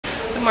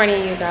Good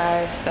morning, you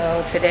guys.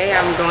 So today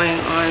I'm going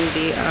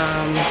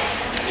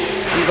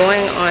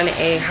on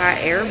a hot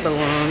air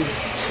balloon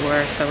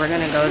tour. So we're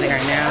gonna go there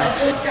now,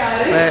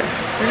 but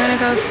we're gonna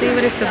go see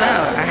what it's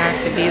about. I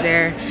have to be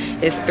there.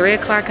 It's 3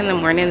 o'clock in the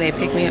morning. They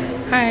pick me up.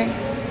 Hi.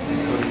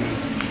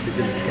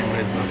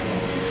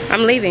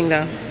 I'm leaving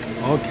though.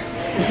 Okay.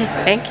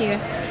 Thank you.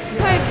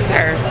 Like,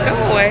 sir, go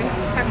away.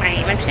 Talk my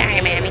name. I'm shy,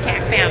 man. We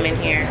can't film in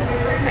here.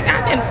 Like,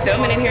 I've been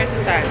filming in here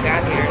since I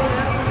got here.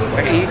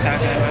 What are you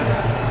talking about?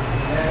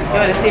 You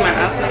want to see my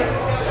outfit?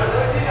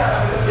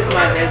 This is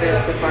my desert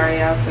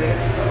safari outfit.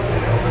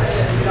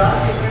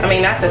 I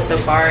mean, not the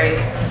safari.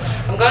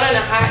 I'm going on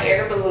a hot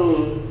air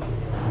balloon.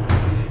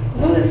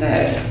 What is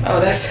that? Oh,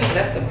 that's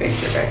the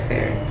picture back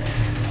there.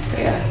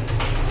 Yeah.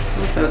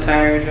 I'm so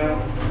tired,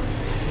 y'all.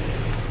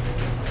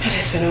 I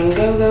just been on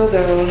go, go,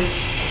 go.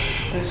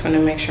 I just want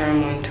to make sure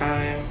I'm on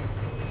time.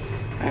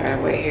 I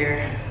gotta wait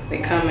here. They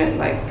come at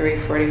like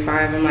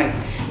 3:45. I'm like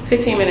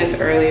 15 minutes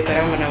early, but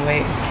I'm gonna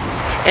wait.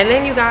 And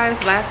then you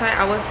guys, last night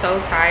I was so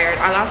tired.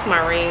 I lost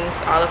my rings,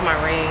 all of my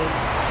rings.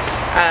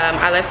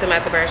 I left them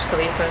at the Burj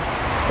Khalifa.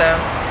 So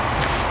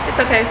it's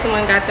okay,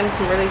 someone got them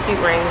some really cute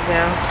rings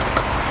now.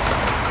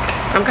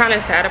 I'm kind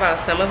of sad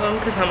about some of them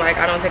because I'm like,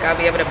 I don't think I'll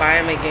be able to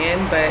buy them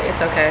again, but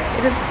it's okay.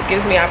 It just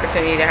gives me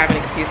opportunity to have an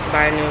excuse to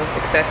buy new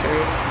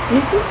accessories.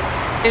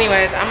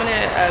 Anyways, I'm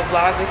gonna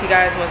vlog with you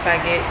guys once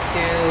I get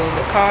to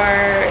the car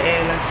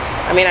and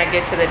I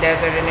get to the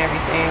desert and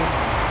everything.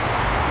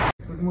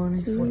 Good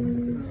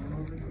morning.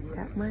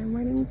 Got my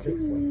morning tea.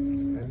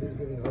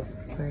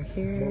 We're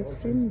here at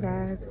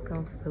Sinbad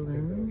Golf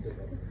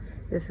Balloons.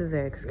 This is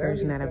an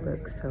excursion that I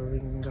booked so we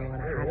can go on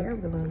a hot air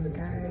balloon,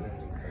 guys.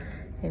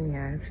 And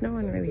yeah, it's no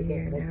one really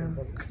here now.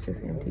 It's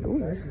just empty. Ooh,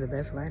 this is the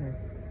best lighting.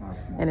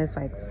 And it's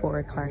like 4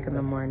 o'clock in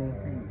the morning.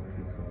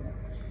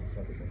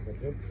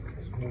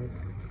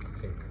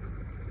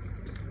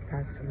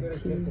 Got some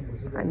tea.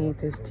 I need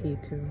this tea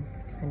too.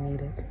 I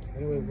need it.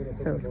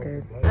 Feels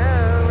good.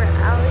 Oh, we're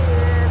out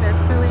here. They're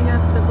filling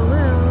up the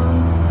balloon.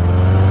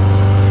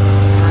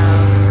 Wow.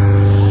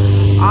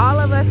 All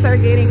of us are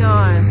getting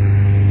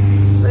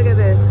on. Look at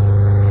this.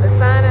 The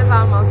sun is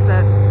almost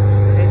up.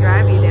 They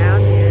drive you down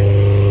here.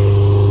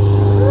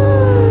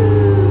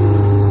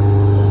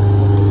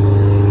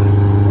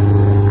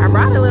 I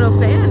brought a little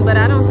fan, but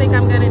I don't think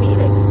I'm gonna need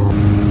it.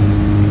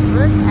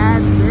 Look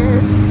at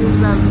this. This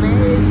is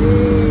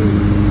amazing.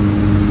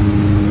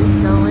 It's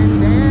going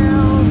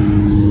down.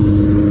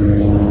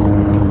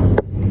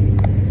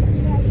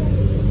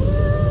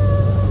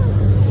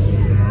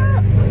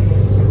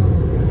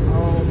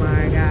 Oh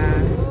my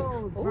God.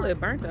 Oh, it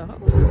burnt a hole.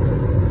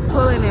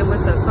 Pulling it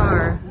with the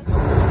car.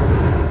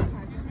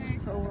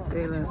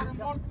 See, look.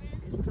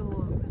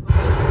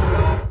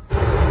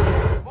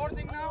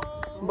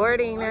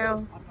 Boarding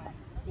now.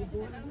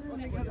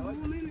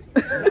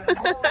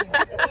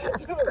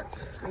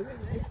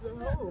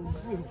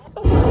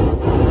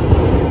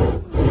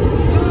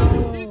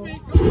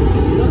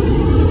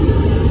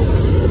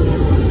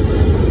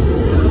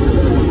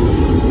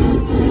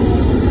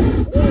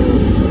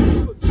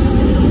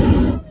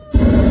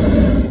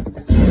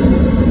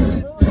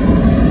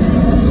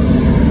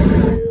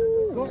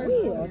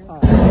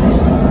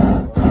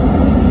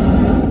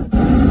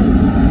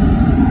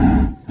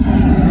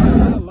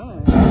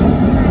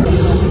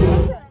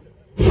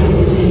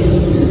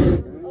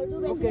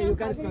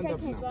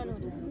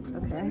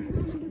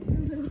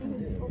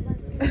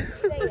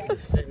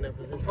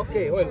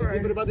 Okay, well, is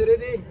everybody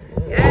ready?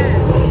 Yes.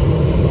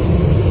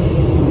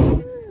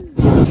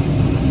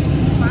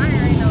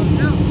 Fire ain't no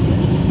joke.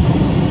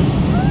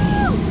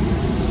 Woo!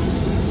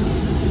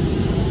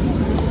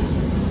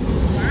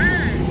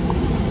 Burn.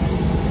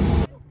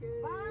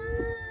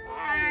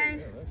 Bye.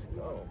 Let's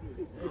go.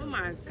 Oh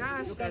my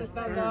gosh, that's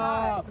stand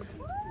up.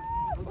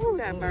 Ooh,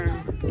 that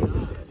burned.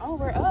 Oh,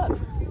 we're up.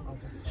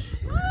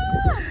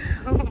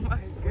 Oh my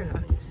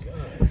God.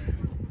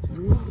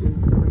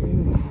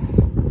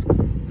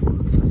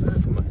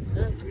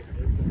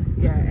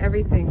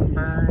 Everything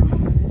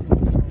burns.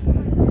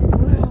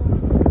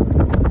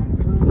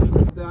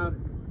 They are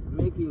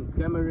making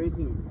camel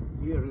racing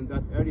here in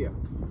that area.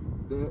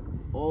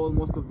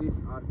 Most of these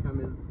are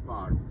camel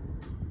park.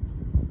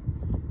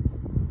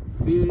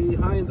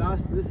 Behind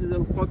us, this is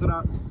Al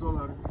Qudra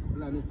solar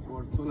planet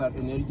for solar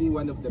energy,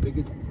 one of the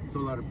biggest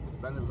solar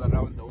panels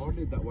around the world.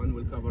 That one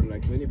will cover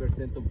like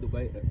 20% of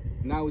Dubai.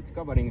 Now it's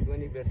covering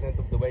 20%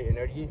 of Dubai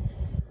energy.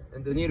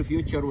 In the near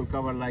future, will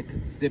cover like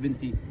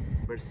 70%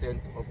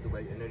 of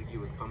Dubai energy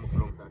will come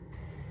from that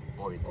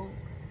oil. Oh.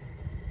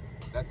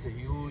 That's a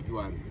huge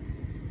one.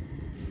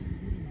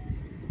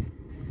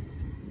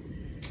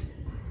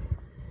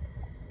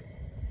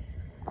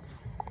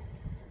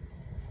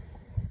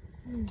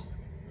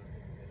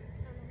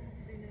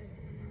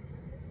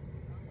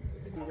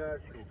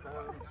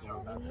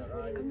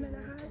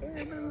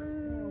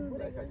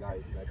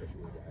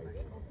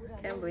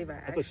 Can't believe I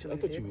thought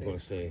you were going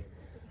to say,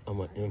 I'm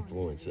an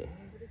influencer.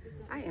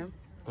 I am.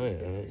 Oh, yeah, I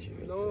thought you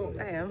were going to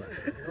say. I am.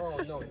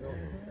 No.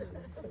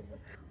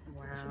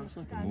 Wow. It's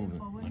like a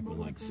movement, like we're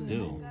like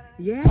still.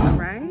 Yeah,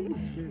 right?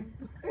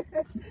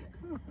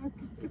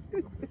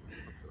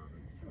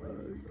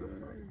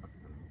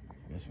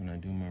 Guess when I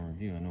do my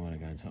review, I know what I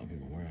gotta tell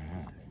people where I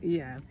at.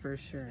 Yeah, for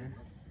sure.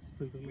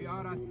 We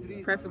are at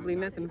 3. Preferably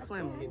nothing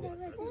flammable.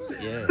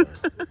 Yeah.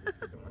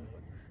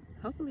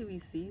 Hopefully we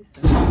see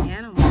some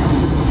animals.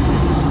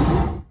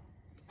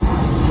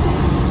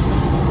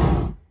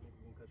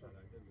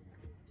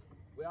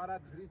 We are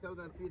at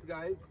 3,000 feet,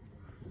 guys.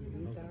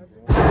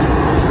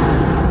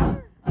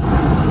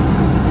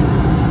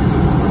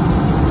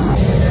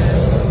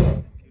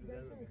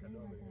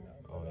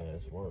 Oh yeah,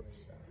 this works.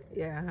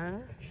 Yeah, huh?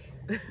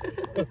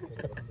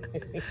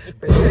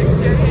 Protect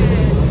your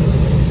head.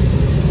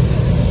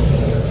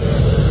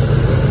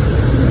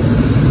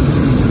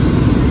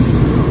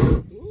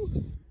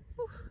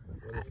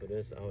 Ready for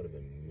this? I would have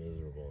been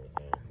miserable as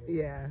hell.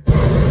 Yeah,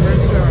 for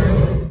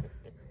sure.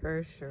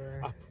 For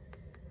sure.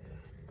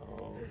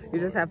 You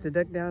just have to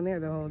duck down there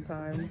the whole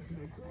time.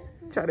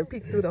 Try to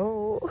peek through the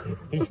hole.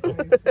 Look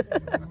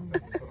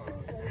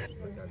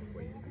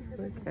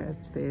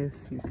at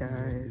this, you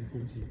guys.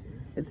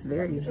 It's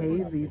very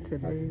hazy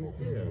today.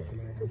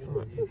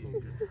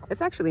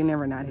 It's actually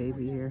never not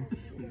hazy here.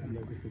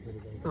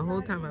 The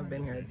whole time I've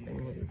been here, it's been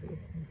hazy.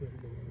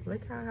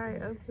 Look how high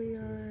up we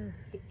are.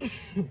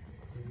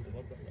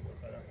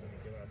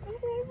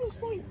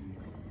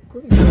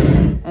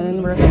 And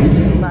then we're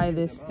hooked by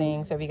this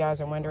thing. So if you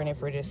guys are wondering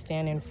if we're just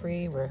standing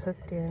free, we're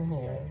hooked in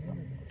here.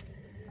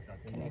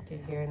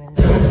 Connected here and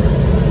then.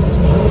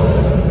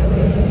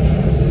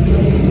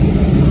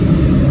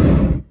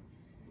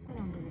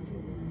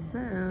 So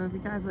if you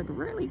guys look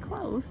really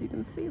close, you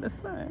can see the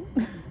sun.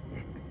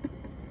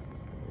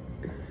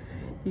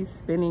 He's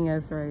spinning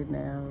us right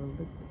now.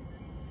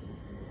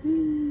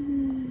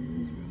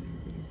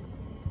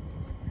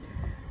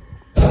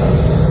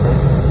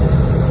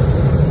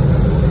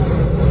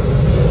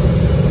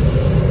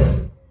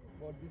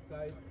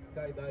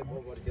 Skydive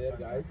over there,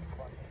 guys.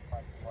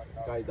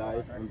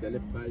 Skydive on the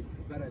left side,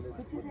 parallel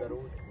with the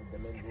road, with the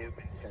main road. You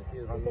can see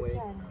the runway.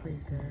 You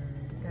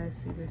guys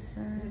see the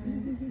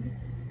sun?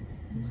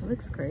 It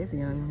looks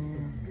crazy on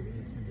here.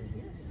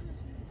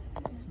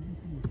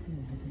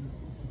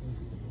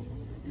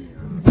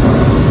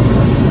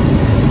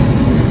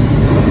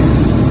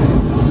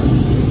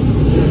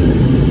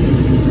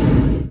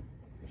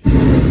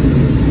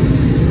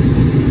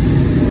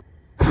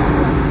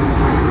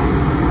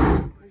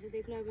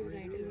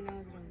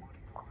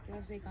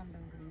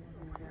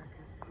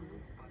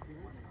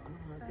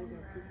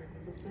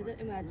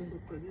 Imagine.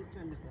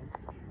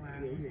 Wow.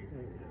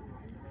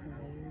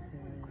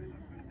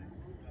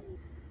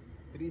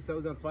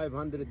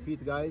 3,500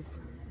 feet, guys.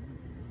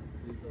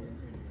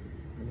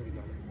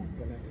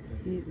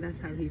 That's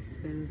how he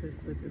spins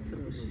us with this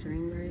little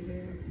string right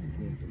here.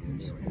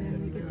 And then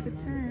we get to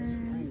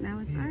turn. Now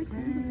it's our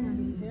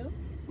turn.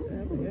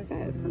 Look at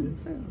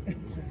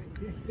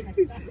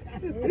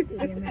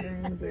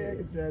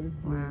that.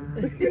 Wow.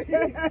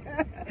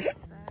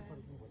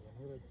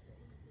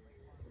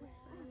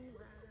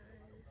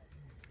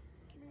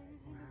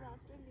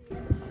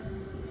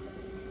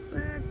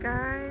 Look,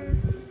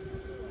 guys.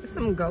 There's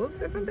some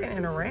goats or something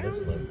in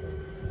around.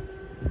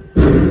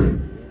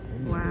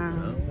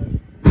 Wow.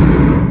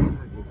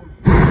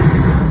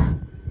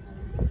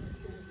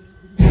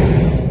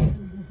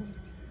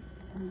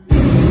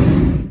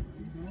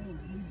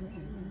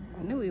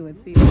 I knew we would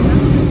see them.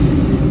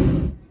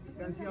 You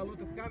can see a lot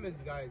of camels,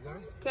 guys, huh?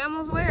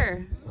 Camels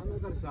where? On the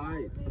other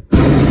side.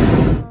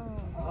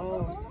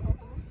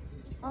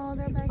 Oh,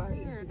 they're back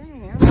here.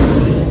 Damn.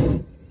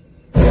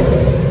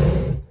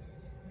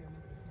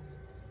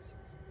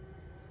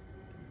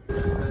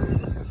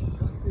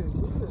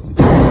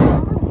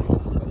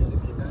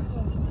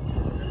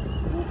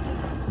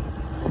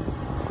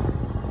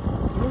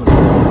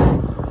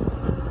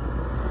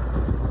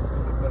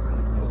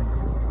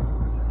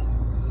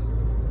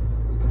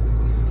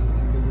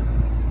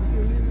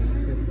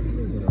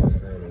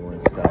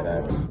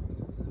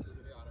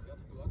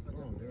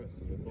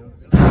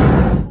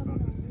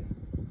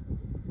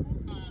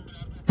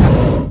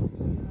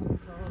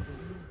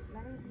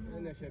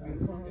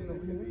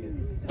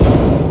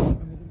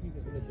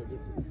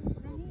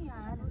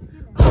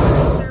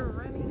 They're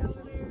running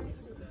over there.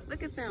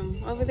 Look at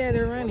them. Over there,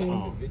 they're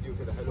running.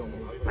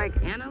 Like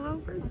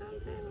antelope or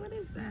something? What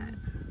is that?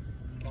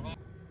 I don't know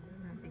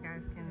if you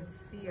guys can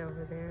see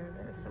over there.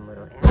 There's some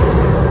little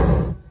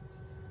antelope.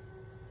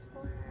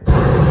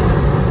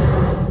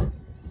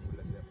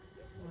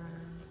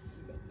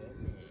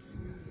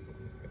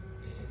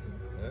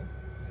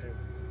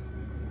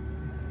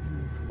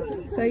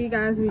 So you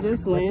guys, we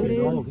just landed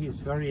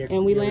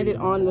and we landed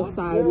on the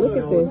side. Look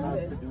at this.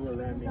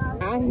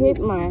 I hit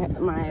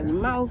my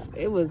mouth.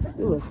 It was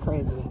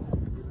crazy.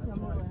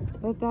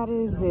 But that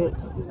is it.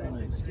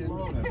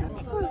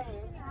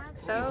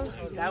 So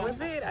that was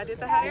it. I did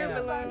the hot air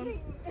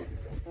balloon.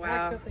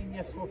 Wow.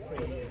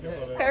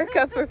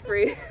 Haircut for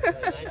free.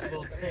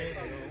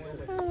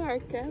 Oh, our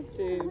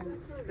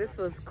captain. This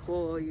was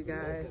cool, you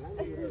guys.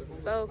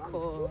 So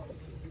cool.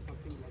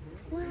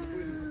 Wow.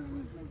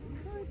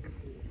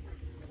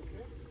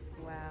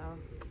 Wow.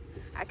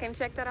 I can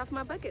check that off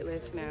my bucket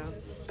list now.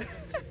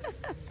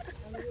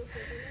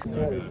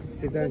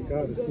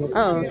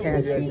 Oh, okay.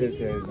 I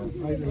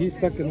see. He's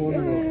stuck in one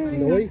in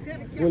the way.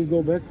 We'll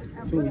go back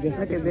to just.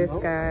 Look at this,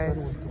 guys.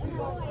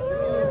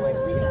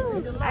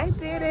 I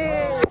did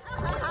it.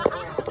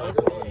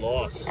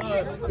 Lost.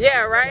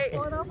 Yeah, right?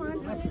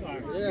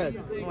 Yes.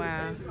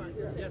 Wow.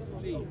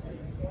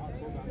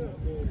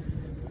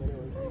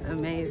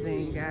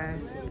 Amazing,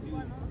 guys.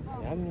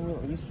 I didn't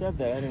realize, you said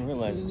that. I didn't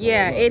realize.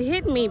 Yeah, it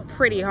hit me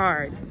pretty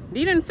hard.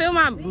 You didn't feel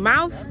my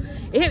mouth?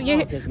 It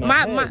hit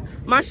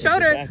my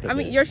shoulder. I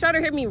mean, your shoulder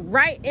hit me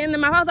right in the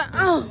mouth. I was like,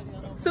 oh,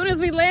 as soon as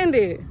we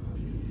landed.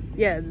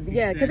 Yeah,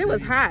 because it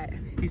was hot.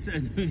 He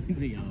said,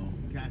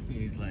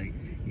 he's like,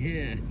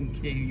 yeah, he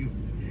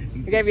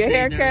gave you a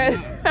haircut.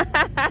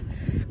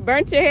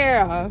 Burnt your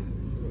hair off.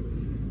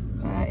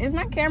 Is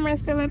my camera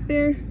still up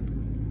there? Your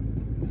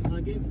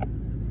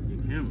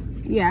camera.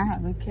 Yeah, I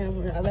have a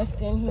camera. I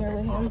left it in here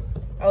with him.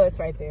 Oh, it's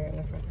right there in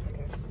the front.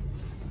 Okay.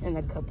 In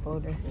the cup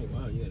holder. Oh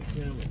wow, you got a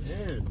camera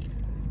and.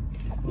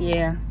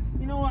 Yeah.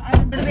 You know what?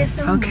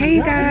 Okay,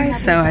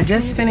 guys. So I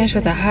just finished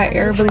with a hot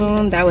air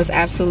balloon. That was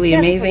absolutely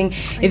amazing.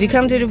 If you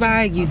come to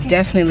Dubai, you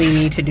definitely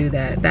need to do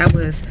that. That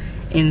was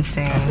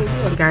insane.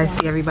 You guys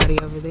see everybody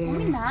over there?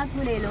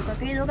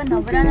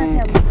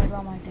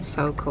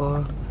 So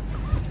cool.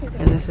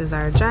 And this is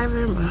our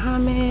driver,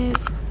 Mohammed.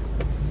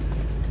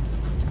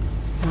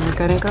 And we're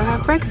gonna go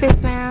have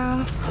breakfast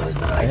now.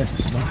 I have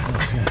to smile.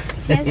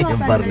 You're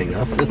burning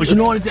up. But you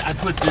know what I did? I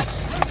put this.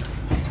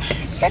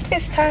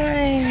 Breakfast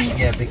time.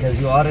 Yeah, because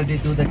you already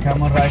do the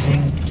camel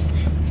riding,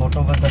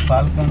 photo with the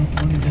falcon,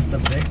 only just the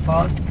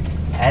breakfast.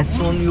 As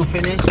soon you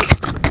finish,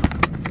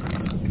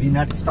 we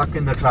not stuck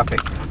in the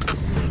traffic.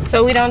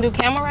 So we don't do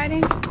camel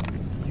riding?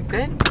 You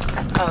can.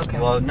 Oh, okay.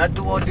 Well, not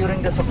do it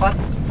during the safari.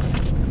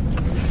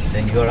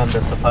 Then you're on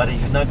the safari,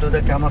 you not do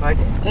the camel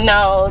riding?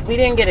 No, we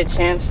didn't get a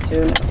chance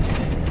to.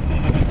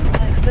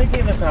 They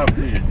gave us the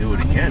opportunity to do it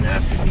again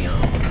after the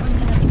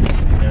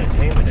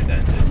entertainment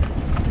event.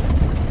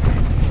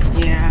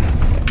 Yeah.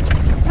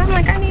 So I'm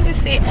like, I need to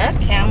see a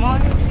camel. I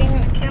haven't seen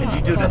a camel.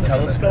 Did you do the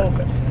telescope?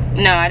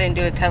 No, I didn't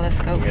do a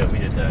telescope. Yeah, we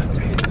did that.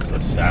 It's a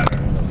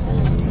Saturn.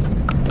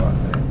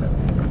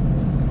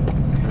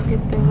 Look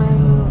at the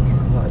roads.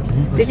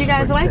 Did you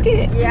guys like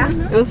it? Yeah.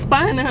 It was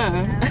fun,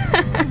 huh?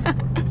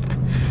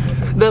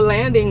 The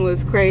landing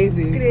was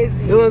crazy.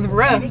 It was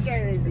rough.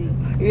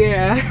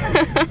 Yeah.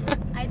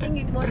 I think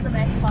it was the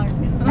best part.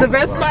 The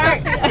best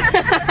part?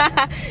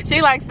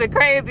 She likes the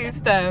crazy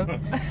stuff.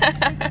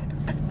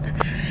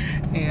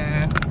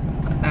 Yeah.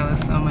 That was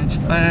so much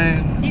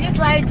fun. Did you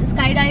try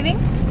skydiving?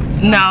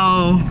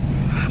 No.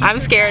 I'm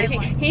scared.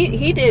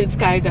 He did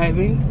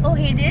skydiving. Oh,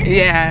 he did?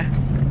 Yeah.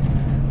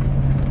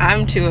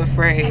 I'm too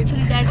afraid.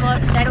 Actually,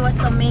 that was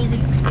the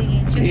amazing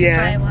experience. You should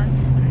try once.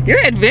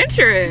 You're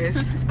adventurous.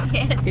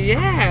 Yes.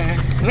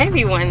 Yeah.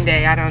 Maybe one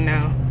day. I don't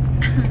know.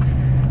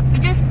 You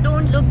just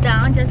don't look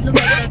down. Just look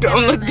at the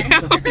Don't look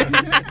cameraman.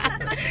 down.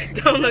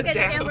 Don't look Look at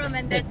down. the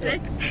cameraman. That's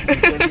it.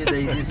 That is the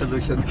easy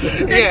solution.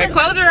 Yeah.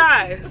 Close your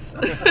eyes.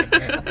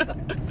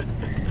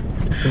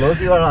 Close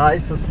your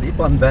eyes, so sleep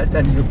on bed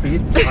and you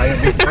feel I am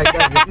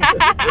skydiving.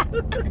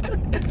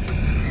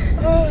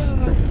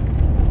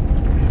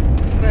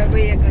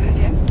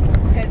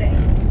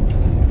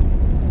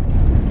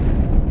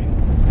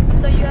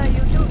 So you are a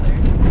YouTuber?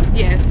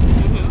 Yes.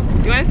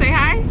 You want to say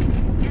hi?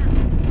 Yeah.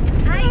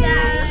 Hi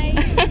guys.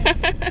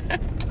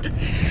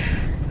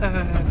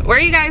 Where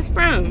are you guys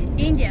from?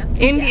 India.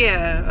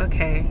 India.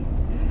 Okay.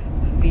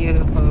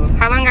 Beautiful.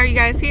 How long are you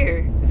guys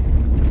here?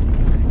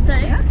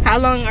 Sorry? How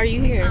long are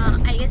you here?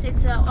 I guess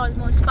it's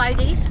almost 5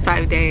 days.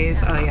 5 days.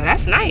 Oh yeah,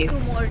 that's nice. 2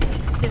 more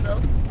days to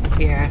go.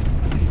 Yeah.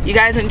 You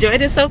guys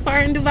enjoyed it so far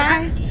in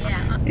Dubai?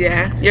 Yeah.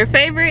 Yeah. Your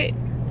favorite?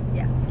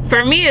 Yeah.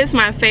 For me, it's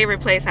my favorite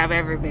place I've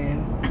ever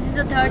been. This is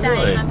the 3rd time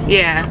I'm visiting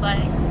Yeah.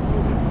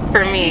 Dubai. For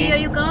Every me. year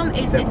you come,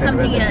 it's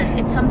something else.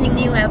 It's something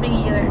new every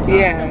year. So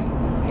Yeah.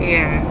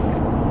 Yeah.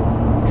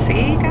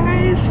 See,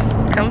 guys?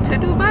 Come to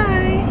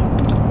Dubai.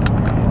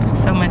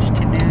 So much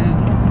to do.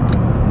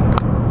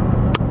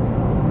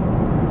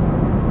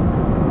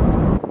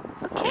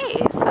 Okay,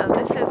 so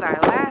this is our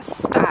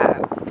last stop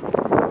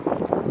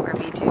where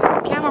we do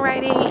camel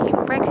riding, eat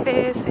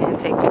breakfast, and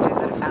take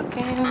pictures of the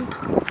falcon.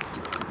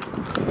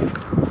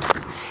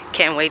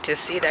 Can't wait to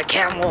see the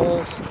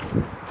camels.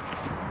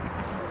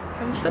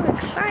 I'm so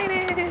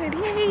excited.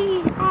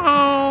 Yay.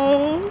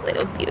 Oh,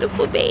 little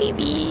beautiful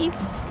babies.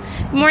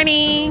 Good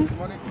morning. Good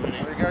morning.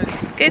 How are you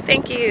guys? Good,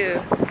 thank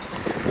you.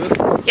 Good?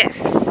 Yes.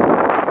 Look,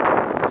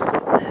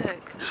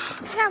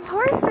 they have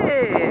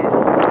horses.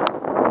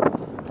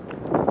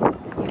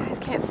 You guys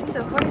can't see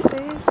the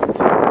horses.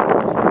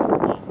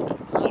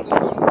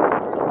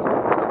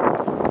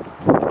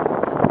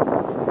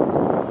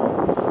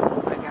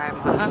 My guy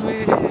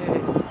Mohammed.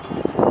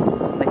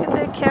 Look at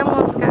the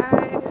camels,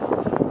 guys.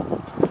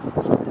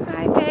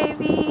 Hi,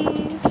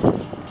 babies.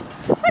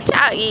 What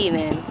y'all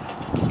eating?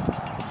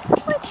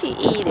 What you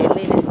eating,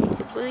 little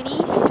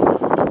booties?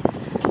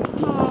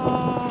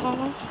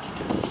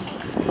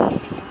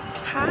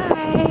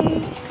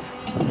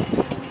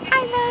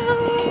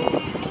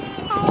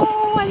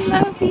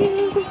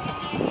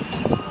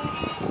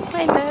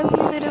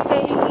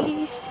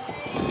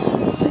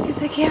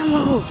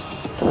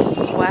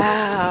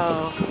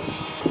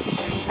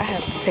 I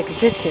have to take a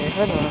picture.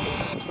 Hold on.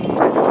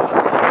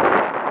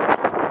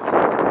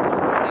 This is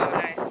so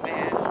nice,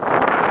 man.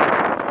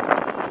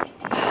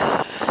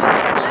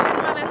 Just living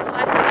my best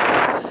life.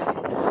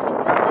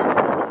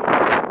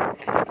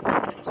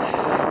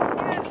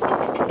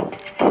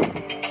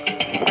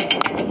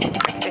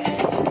 Yes.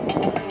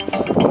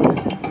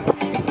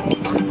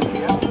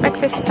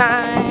 Breakfast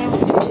time.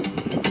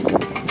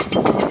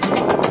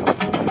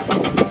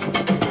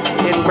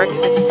 Getting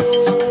breakfast.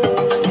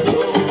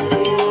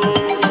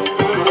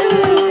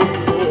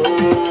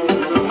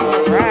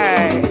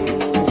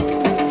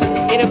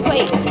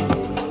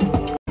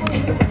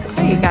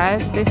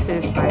 Guys, this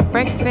is my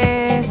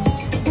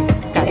breakfast.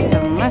 Got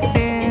some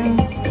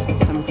muffins,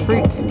 some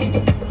fruit.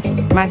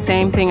 My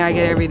same thing I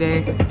get every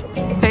day.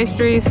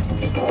 Pastries,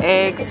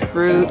 eggs,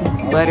 fruit,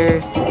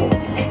 butters,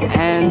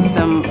 and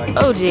some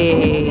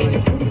OJ.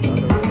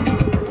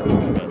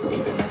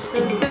 This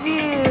is the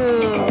view.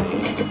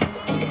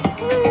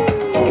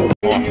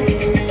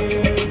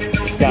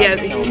 Yeah,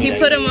 he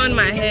put them on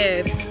my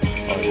head.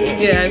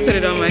 Yeah, I put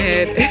it on my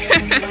head.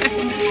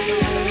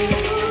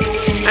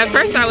 At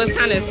first I was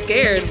kind of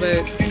scared,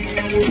 but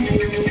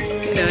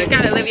you know, you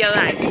gotta live your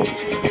life.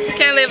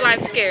 Can't live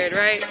life scared,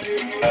 right?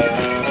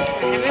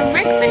 Having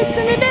breakfast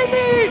in the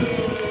desert.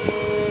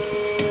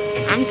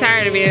 I'm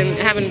tired of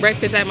having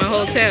breakfast at my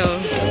hotel.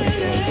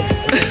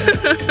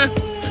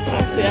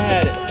 Actually, I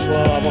had it.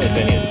 Well, I've only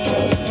been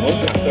in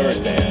most of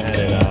Thursday. I had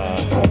it.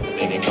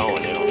 They get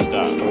going. They don't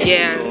stop.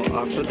 Yeah. So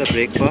after the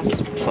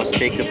breakfast, first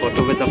take the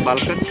photo with the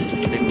falcon,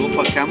 then go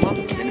for camel,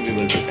 then we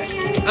will be back.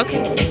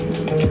 Okay.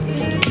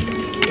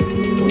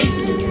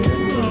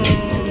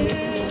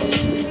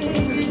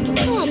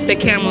 The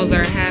camels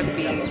are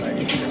happy.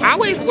 I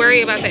always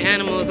worry about the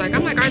animals. Like,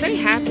 I'm like, are they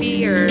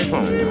happy or,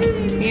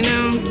 you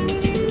know?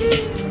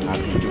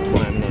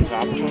 Climbing on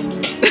top of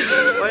them. Get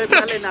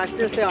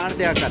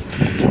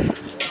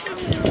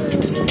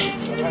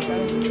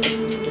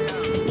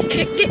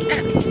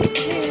that.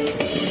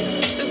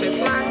 Stupid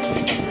fly.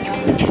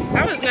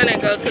 I was gonna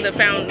go to the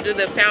fountain, do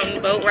the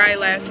fountain boat ride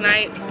last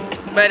night,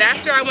 but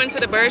after I went to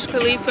the Burj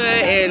Khalifa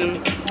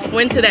and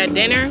went to that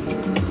dinner,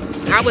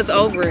 I was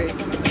over it.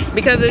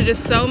 Because there's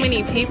just so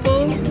many people.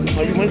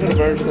 Oh, you went to the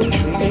Burj Khalifa?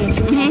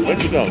 Mm-hmm.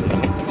 Where'd you go?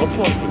 What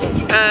point did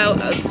you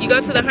go to? You go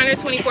to the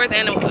 124th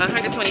and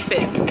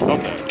 125th.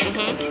 Okay.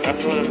 Mm-hmm.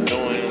 That's what I'm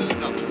doing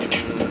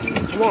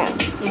tomorrow.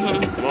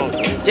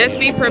 Mm-hmm. Just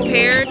be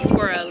prepared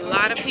for a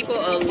lot of people,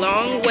 a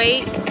long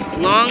wait,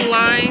 long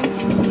lines,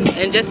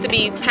 and just to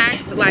be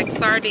packed like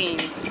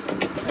sardines.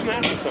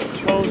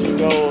 Suppose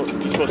you're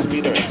supposed to be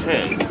there at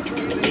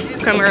 10.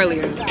 Come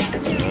earlier.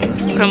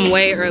 Come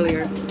way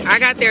earlier. I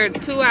got there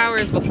 2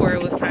 hours before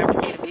it was time for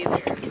me to be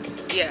there.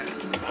 Yeah.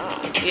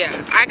 Yeah,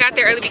 I got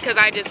there early because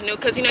I just knew,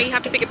 because you know you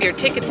have to pick up your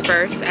tickets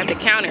first at the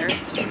counter,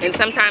 and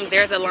sometimes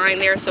there's a line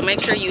there, so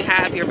make sure you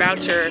have your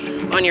voucher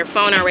on your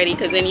phone already,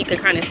 because then you can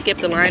kind of skip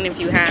the line if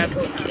you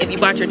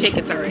bought your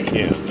tickets already.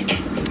 Yeah.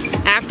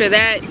 After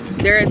that,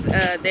 there's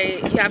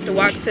you have to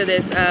walk to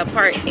this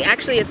part.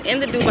 Actually, it's in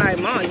the Dubai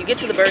Mall. You get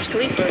to the Burj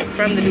Khalifa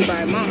from the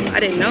Dubai Mall. I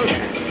didn't know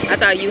that. I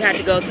thought you had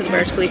to go to the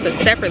Burj Khalifa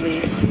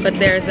separately, but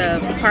there's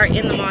a part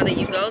in the mall that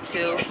you go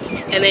to,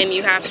 and then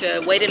you have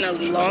to wait in a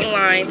long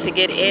line to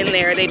get in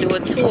there. They do a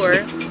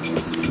tour.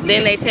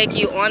 Then they take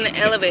you on the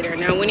elevator.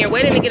 Now, when you're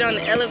waiting to get on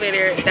the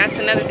elevator, that's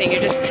another thing.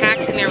 You're just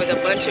packed in there with a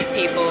bunch of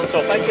people. So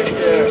if I get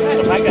there,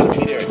 so if I got to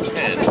be there at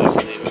 10, what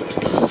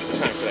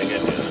time should I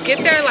get there?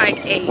 Get there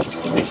like 8.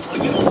 Are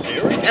you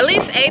serious? At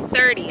least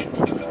 8:30.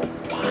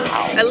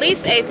 Wow. At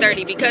least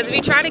 8:30, because if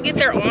you try to get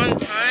there on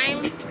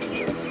time,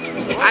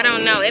 I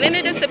don't know. And then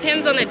it just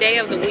depends on the day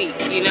of the week,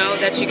 you know,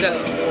 that you go.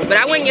 But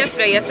I went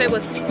yesterday. Yesterday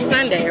was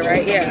Sunday,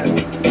 right? Yeah.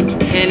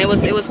 And it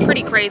was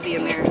pretty crazy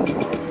in there.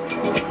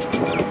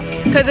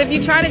 Because if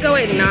you try to go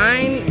at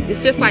 9,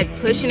 it's just like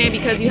pushing it,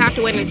 because you have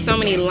to wait in so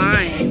many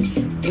lines.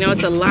 You know,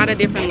 it's a lot of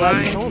different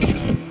lines.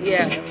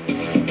 Yeah.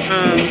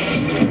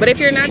 But if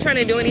you're not trying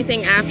to do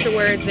anything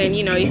afterwards, then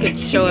you know you could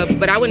show up.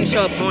 But I wouldn't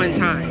show up on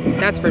time.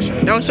 That's for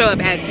sure. Don't show up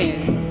at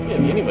 10. Yeah,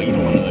 anyway, you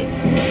don't want to like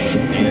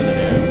stand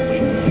there.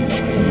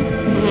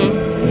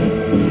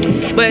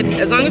 But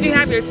as long as you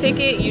have your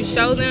ticket, you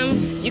show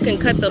them, you can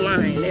cut the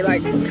line. They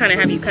like kind of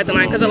have you cut the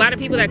line, because a lot of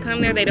people that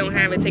come there, they don't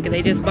have a ticket.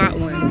 They just bought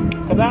one.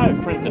 Because I have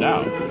it printed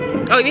out.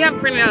 Oh, if you have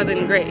it printed out,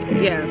 then great.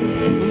 Yeah.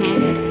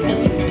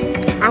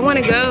 I want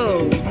to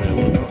go.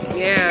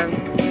 Yeah.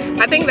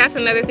 I think that's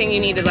another thing you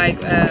need to like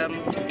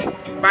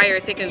buy your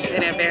tickets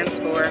in advance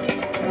for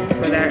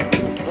that.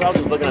 Well, I was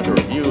just looking at the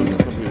reviews, and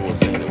some people were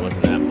saying it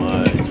wasn't that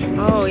much.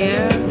 Oh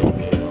yeah.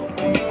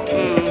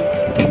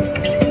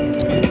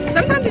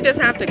 Sometimes you just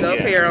have to go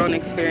for your own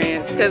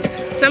experience, because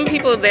some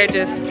people, they're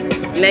just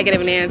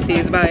negative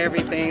Nancy's about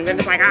everything. They're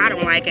just like, I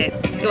don't like it.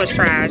 It was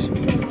trash.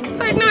 It's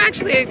like, no,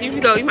 actually, if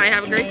you go, you might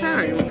have a great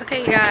time.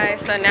 Okay,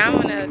 guys, so now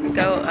I'm gonna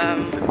go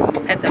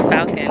at the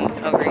Falcon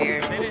over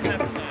here.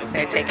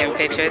 They're taking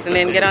pictures, and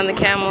then get on the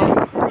camels.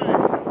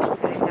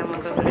 See the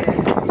camels over there.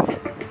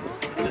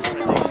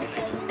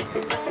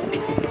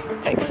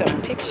 Take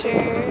some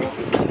pictures.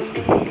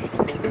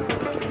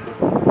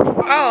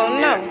 Oh,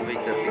 We no. are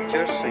doing the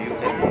pictures, so you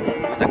can do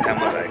the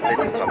camel ride. Then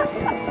you come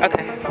here.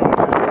 Okay.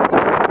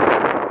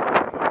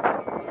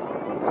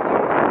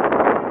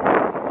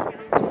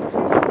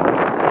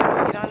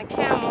 Get on the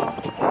camel.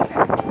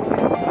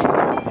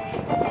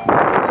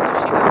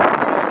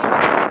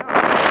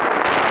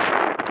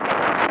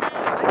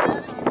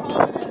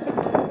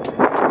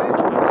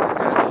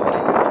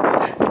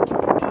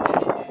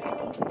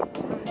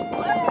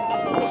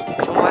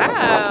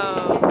 Wow.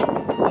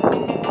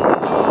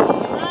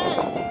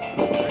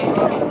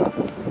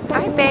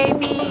 Hi,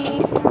 baby.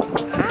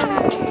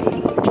 Hi.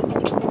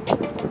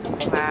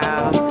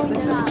 Wow,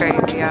 this is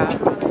crazy, y'all.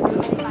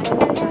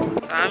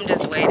 So I'm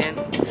just waiting.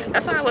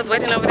 That's why I was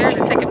waiting over there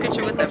to take a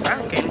picture with the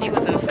falcon. He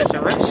was in such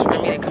a rush for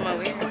me to come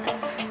over here.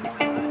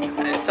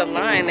 It's a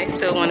line. They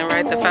still want to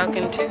ride the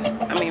falcon too.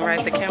 I mean,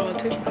 ride the camel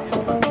too.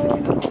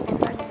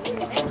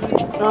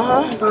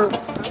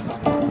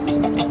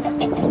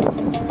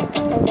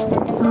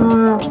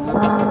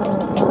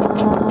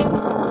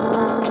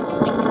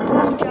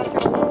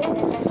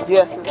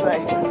 Yes, that's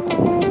right.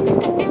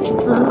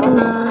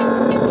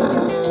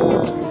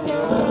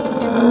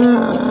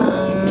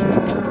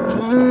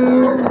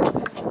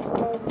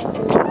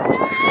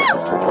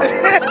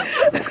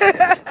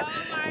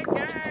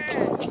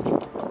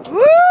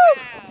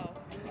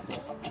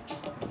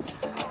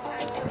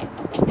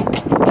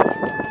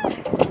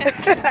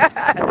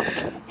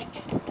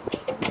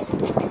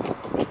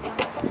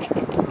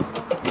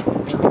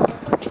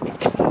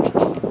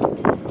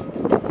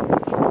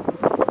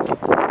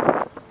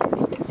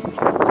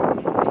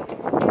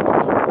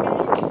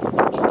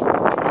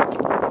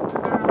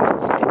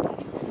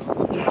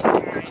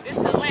 This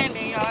is the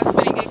landing, y'all. It's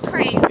gonna get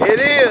crazy. It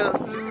is.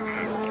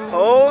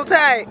 Hold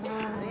tight.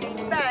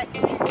 Lean back.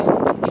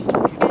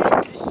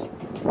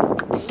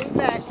 Lean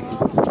back.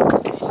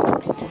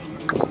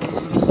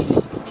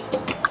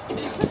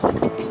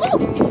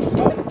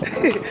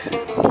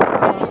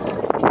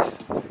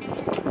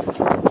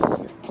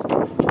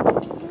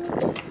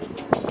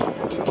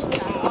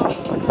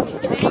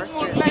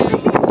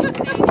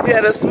 We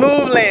had a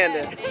smooth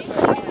landing.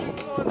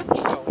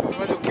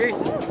 Okay.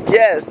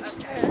 Yes. So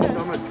I'm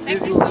gonna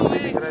excuse you. I'm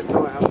leaving right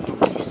now. I have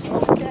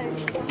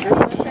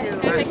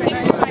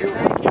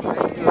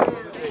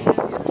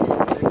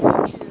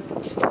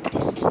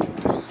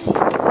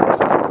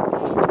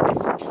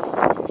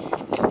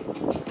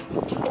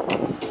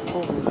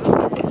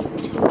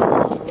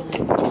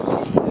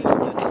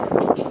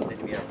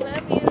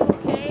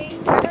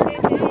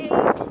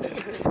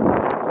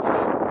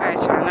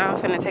Alright, y'all. Now I'm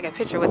finna take a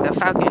picture with the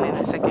falcon in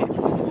a second.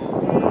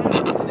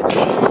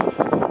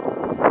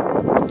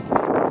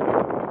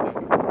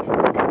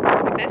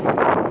 Like this?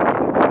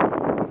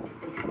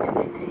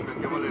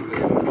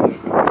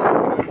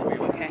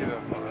 Okay.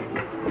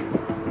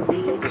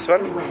 This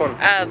one? Phone.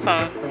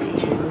 Phone.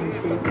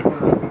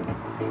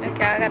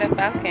 Okay, I got a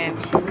falcon.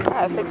 I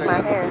gotta fix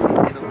my hair.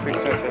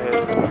 Fix your head.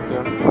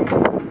 Yeah.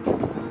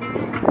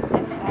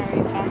 Sorry,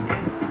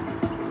 falcon.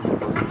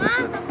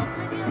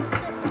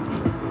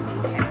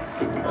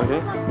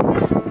 Okay.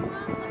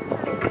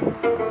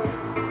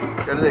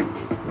 Get it.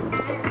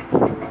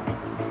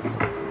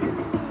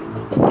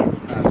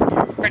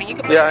 Ready? You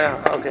can put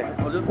Yeah. Okay.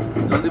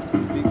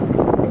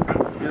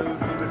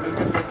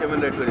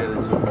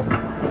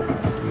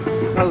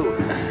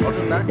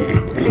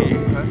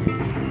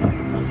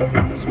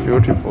 It's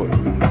beautiful.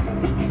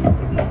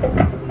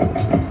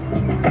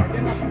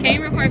 Can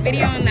you record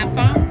video on that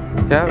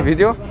phone? Yeah,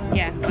 video?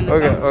 Yeah, on the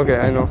Okay, phone. okay,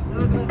 I know.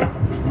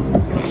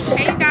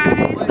 Hey you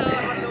guys, so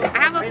I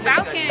have a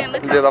falcon.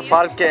 Look how The cute.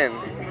 falcon.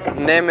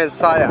 Name is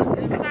Saya.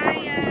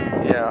 Saya.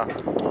 Yeah.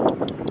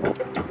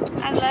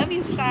 I love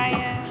you,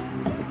 Saya.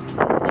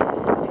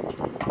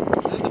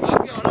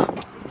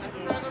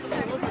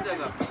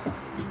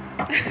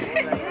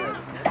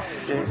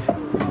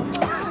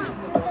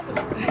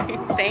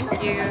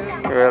 Thank you.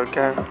 You're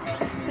welcome.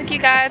 Look, you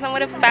guys, I'm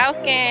with a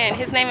falcon.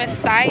 His name is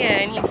Saya,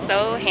 and he's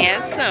so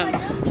handsome.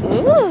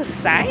 Ooh,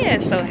 Saya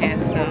is so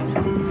handsome.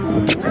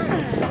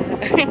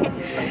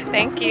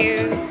 Thank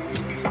you.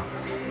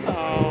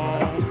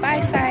 Oh,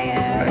 bye,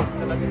 Saya.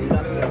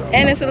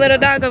 And it's a little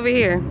dog over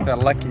here. They're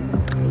lucky.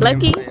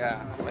 Lucky? Yeah.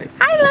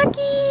 Hi,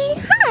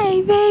 Lucky.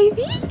 Hi,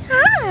 baby.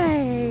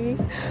 Hi.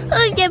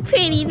 Oh, you're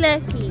pretty,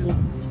 Lucky.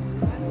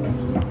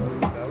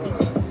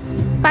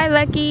 Bye,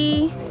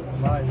 Lucky.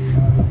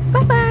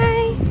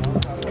 Bye-bye.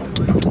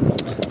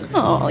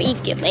 Oh,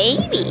 eat your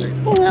baby.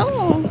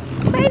 Oh,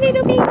 bye,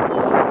 little baby.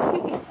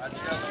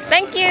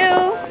 Thank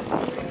you.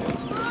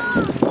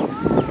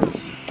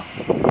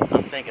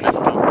 I'm thinking that's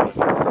probably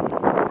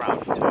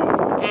round 2.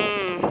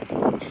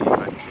 See if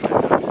I can get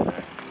that done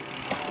today.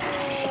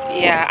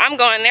 Yeah, I'm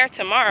going there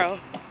tomorrow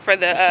for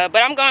the,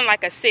 but I'm going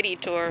like a city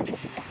tour.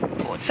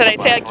 So they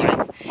take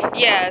you,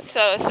 yeah,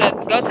 so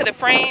go to the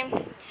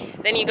frame,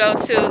 then you go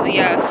to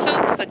the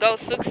souks, the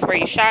ghost souks where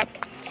you shop,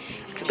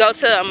 to go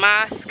to a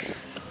mosque,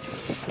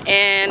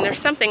 and there's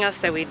something else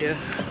that we do.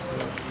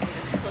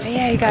 But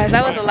yeah, you guys,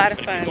 that was a lot of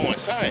fun. Go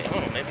inside. Oh,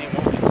 maybe it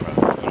won't be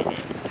crowded.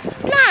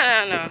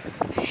 No.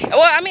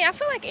 Well, I mean, I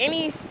feel like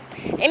any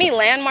any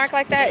landmark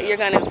like that,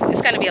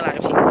 it's gonna be a lot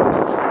of people. I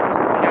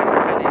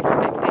kind of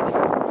expected.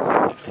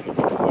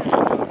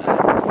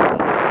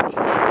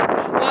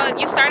 Well,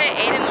 you start at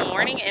 8 in the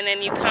morning and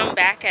then you come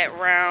back at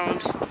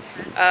around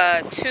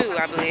 2,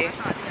 I believe,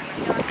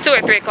 2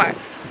 or 3 o'clock.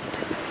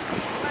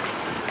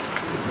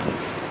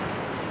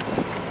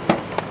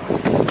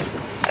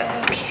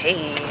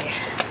 Okay.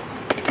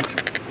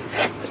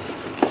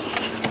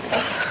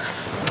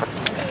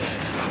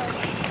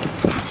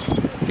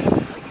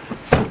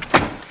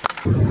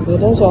 Well,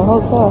 does your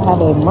hotel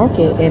have a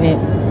market in it?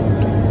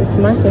 This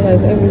market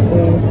has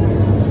everything.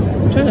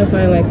 I'm trying to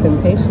find like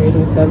some pastries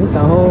and stuff. It's a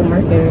whole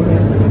market in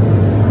here.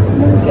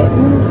 Market.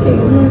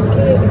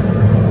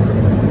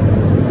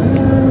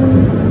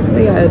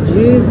 They got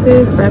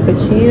juices,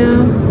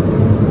 frappuccino.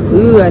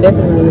 Ooh, I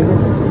definitely need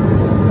this.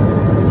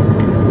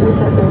 Ooh,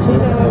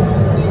 frappuccino.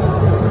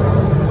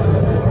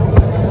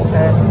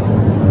 Okay.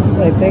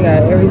 Like they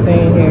got everything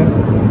in here.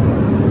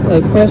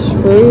 Like fresh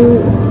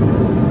fruit.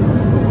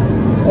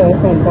 Oh,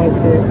 that's on point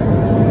too.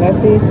 I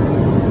see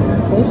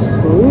fresh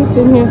fruit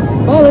in here.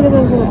 Oh, look at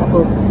those little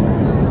apples.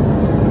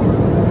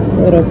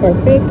 Little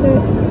parfait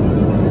cups.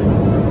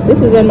 This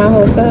is in my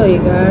hotel, you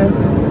guys.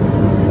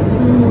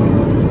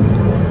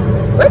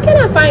 Where can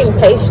I find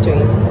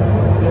pastries?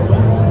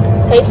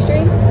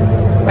 Pastries?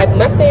 Like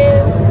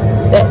muffins?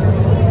 That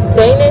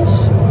Danish?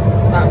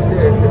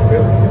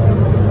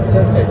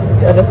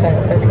 Other side,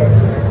 okay.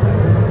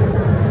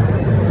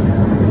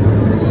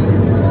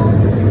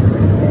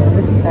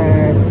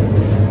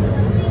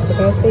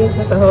 See,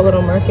 that's a whole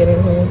little market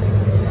in here.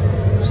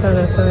 Trying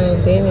to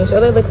find Danish. Oh,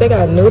 look, they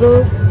got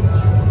noodles.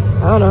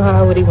 I don't know how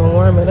I would even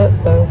warm it up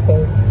though,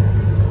 because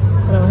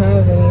I don't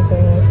have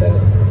anything like that.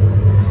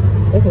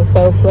 This is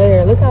so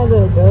player. Look how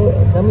the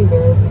gummy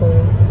bears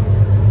play.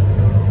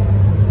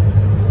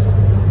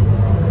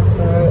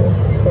 Sorry,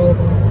 it's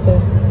frozen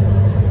stuff.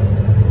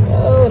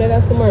 Oh, they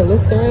got some more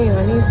Listerine.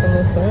 I need some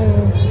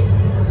Listerine.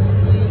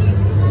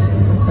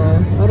 Okay.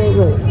 Oh, they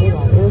got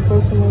air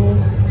freshener.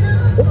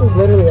 This is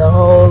literally a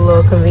whole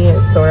little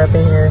convenience store up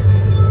in here.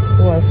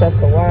 You want stuff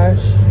to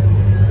wash.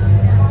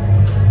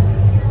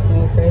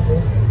 So crazy.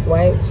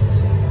 Wipes.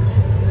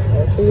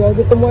 Make sure y'all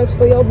get them wipes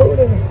for your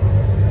booty.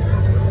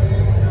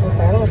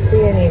 Okay, I don't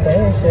see any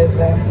Danishes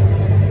though.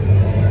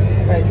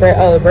 Like bread.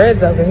 Oh, the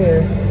bread's over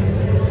here.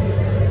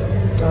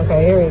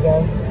 Okay, here we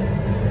go.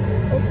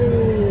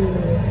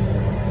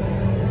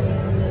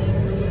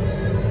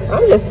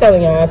 I'm just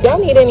telling y'all, if y'all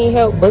need any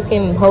help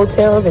booking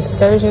hotels,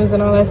 excursions,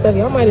 and all that stuff,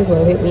 y'all might as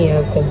well hit me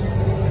up, because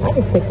I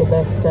just pick the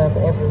best stuff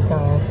every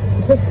time.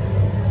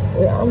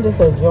 I'm just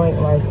a joint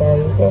like that,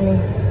 you feel me?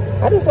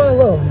 I just want a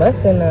little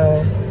muffin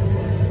though.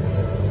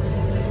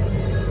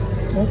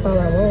 That's all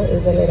I want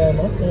is a little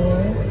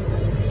muffin.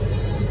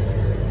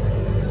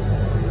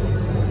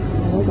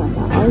 They got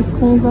the ice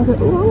creams like it.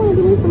 Ooh, I want to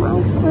give me some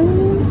ice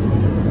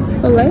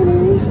cream for later.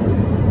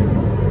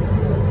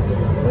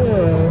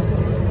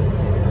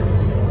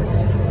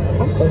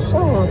 For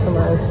sure want some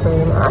ice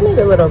cream. I need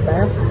a little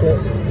basket.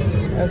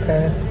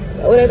 Okay.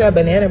 Oh, they got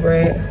banana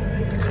bread.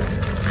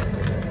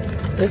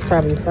 This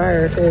probably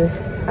fire too.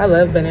 I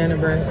love banana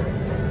bread.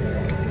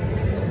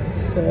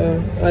 So,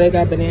 oh, they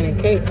got banana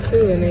cake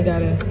too, and they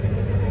got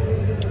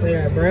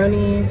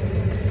brownies.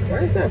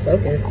 Why is that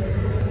focused?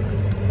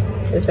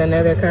 It's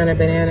another kind of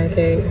banana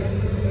cake.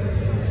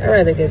 I'd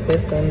rather get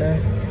this one though.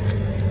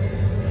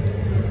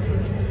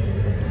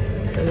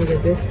 So let me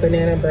get this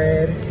banana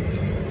bread.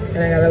 And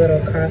I got a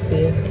little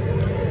coffee.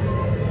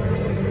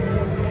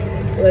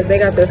 Look, they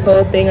got this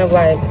whole thing of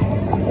like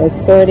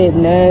assorted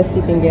nuts.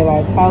 You can get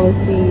like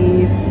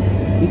policies.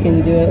 You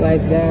can do it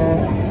like that.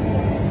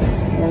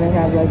 And they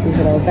have like these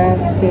little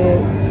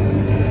baskets.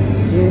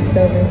 Juice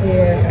over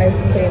here. Ice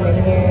cream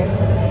in here.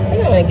 I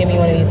think I'm gonna give me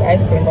one of these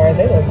ice cream bars.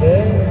 They look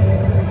good.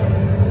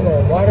 A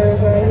little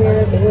waters right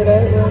here. Do it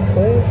up real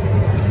quick.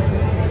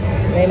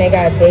 And then they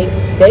got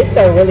dates. Dates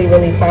are really,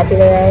 really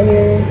popular out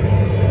here.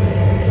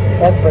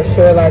 That's for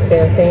sure, like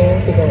their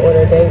things. You can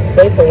order dates.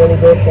 Dates are really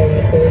good for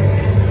you too.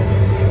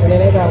 And then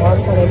they got all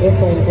kind of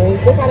different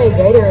drinks. Look how they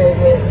Gatorade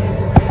with.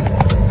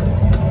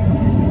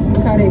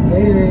 Look how they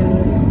Gatorade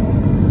with.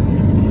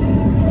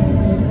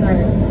 It's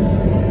like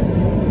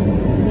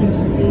peach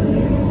tea.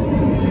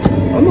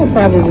 I'm gonna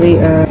probably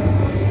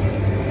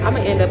I'm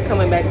gonna end up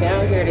coming back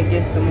down here to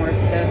get some more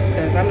stuff,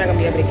 because I'm not gonna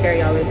be able to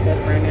carry all this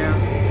stuff right now.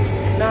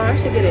 No, I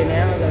should get it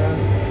now though.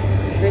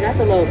 They got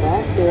the little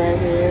basket right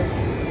here.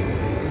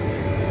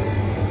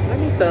 Let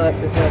me fill up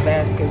this little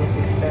basket with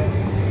some stuff.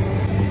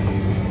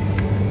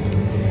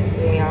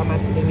 Yeah, y'all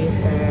must give me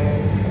some.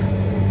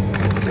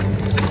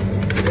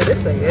 Yeah, this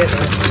is a good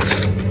one.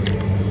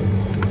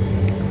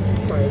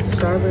 Like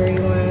strawberry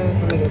one.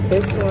 I'm gonna get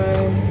this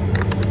one.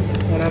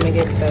 And I'm gonna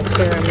get the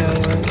caramel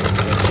one.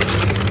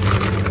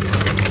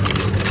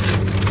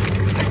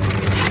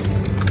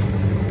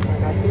 So I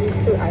got these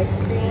 2 ice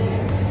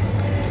creams.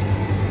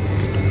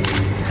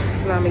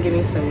 And I'm gonna give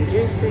me some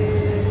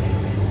juices.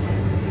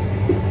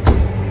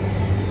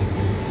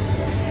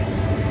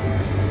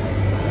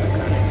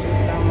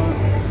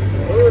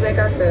 Ooh, they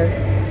got the,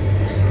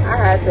 I I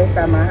had this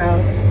at my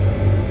house.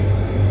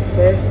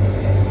 This.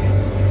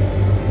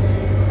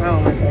 I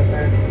don't like that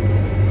part.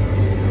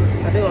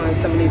 I do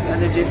want some of these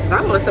other juices.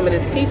 I want some of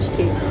this peach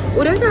tea.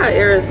 Oh, they got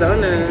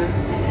Arizona.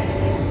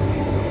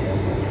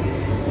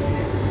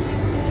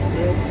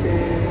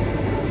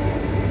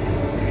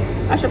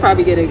 I should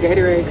probably get a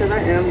Gatorade because I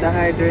am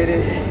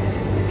dehydrated.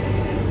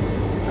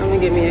 I'm gonna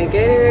get me a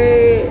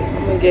Gatorade.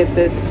 I'm gonna get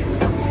this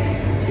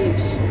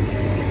peach.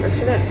 Where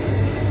should I?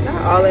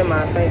 Not all in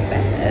my face.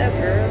 That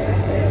girl.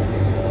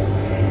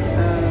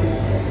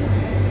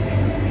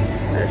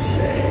 Let's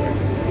see.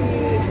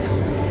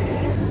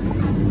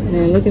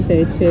 Man, look at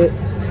their chips.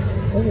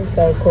 This is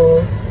so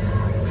cool.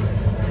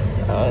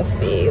 Oh,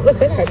 see. Look,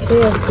 they got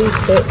KFC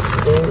chips,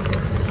 dude.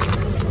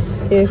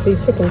 KFC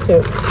chicken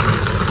chips.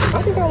 I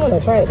think I want to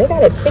try it. They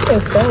got a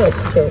chicken sandwich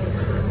chip.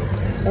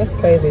 That's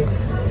crazy.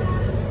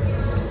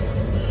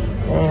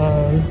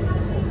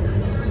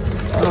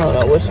 I don't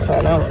know which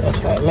kind I want to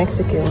try.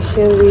 Mexican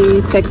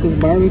chili, Texas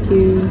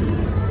barbecue.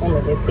 I'm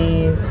gonna get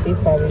these. These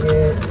probably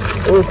good.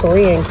 Ooh,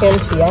 Korean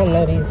kimchi. I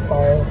know these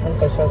fire. I'm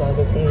for sure gonna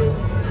get these.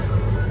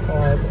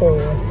 Alright, cool.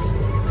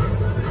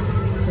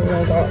 And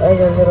I got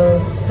other little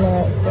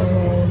snacks in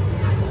there.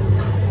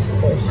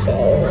 For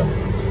sure.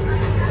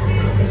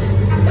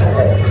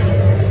 Alright.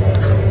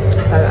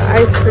 So I got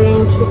ice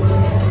cream, chicken.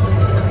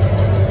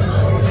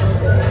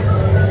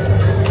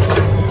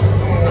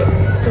 Alright,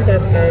 I think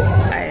that's good.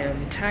 I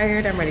am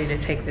tired. I'm ready to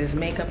take this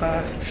makeup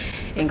off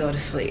and go to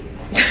sleep.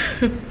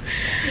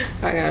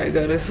 I gotta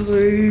go to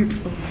sleep.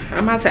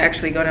 I'm about to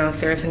actually go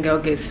downstairs and go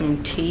get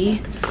some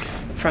tea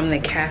from the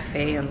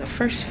cafe on the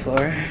first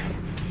floor.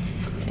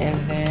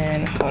 And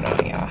then, hold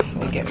on y'all, let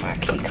me get my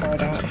key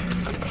card out.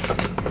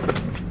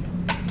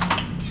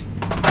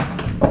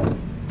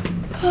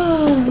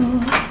 Oh,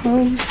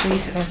 home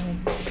sweet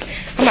home.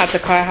 I'm about to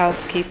call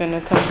housekeeping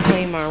to come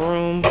clean my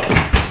room.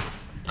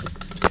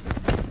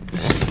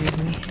 Excuse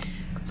me.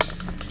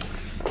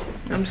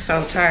 I'm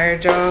so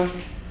tired, y'all.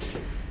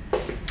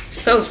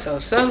 So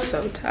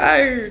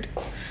tired.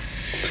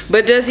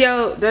 But does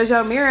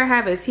your mirror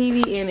have a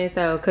TV in it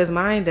though? Cause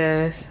mine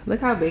does.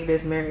 Look how big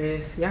this mirror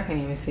is. Y'all can't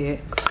even see it.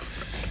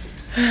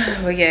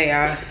 But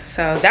yeah, y'all.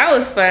 So that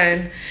was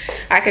fun.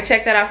 I could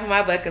check that off on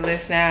my bucket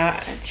list now.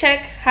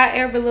 Check hot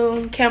air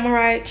balloon, camel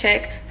ride,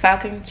 check,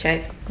 falcon,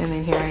 check, and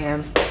then here I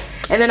am.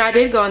 And then I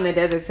did go on the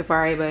desert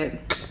safari, but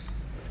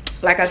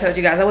like I told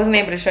you guys, I wasn't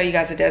able to show you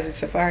guys the desert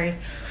safari.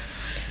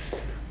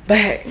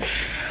 But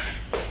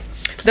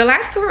the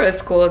last tour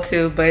was cool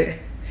too, but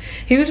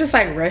he was just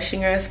like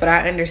rushing us, but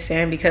I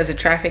understand because the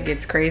traffic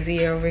gets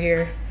crazy over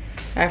here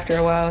after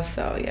a while.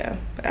 So yeah,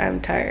 but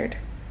I'm tired.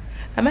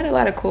 I met a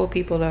lot of cool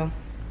people though.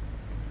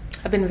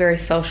 I've been very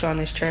social on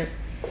this trip,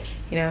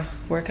 you know,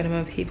 working on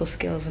my people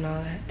skills and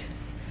all that.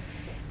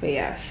 But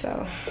yeah,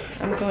 so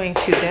I'm going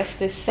to dust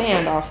this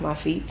sand off my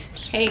feet.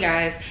 Hey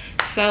guys,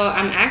 so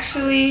I'm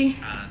actually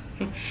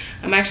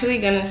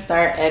gonna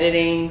start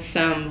editing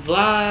some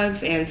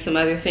vlogs and some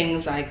other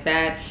things like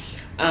that.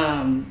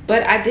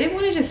 But I did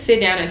want to just sit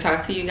down and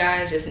talk to you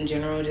guys just in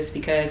general, just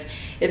because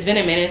it's been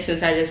a minute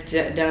since I just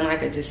done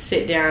like a just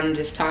sit down and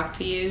just talk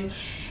to you.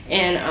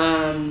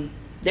 And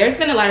there's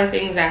been a lot of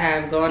things I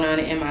have going on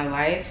in my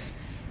life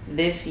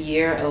this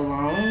year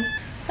alone.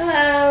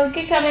 Hello,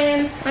 can you come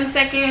in 1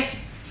 second?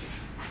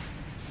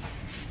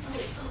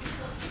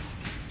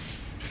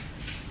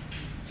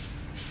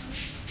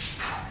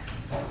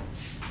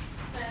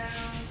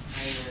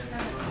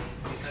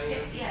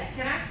 Yeah,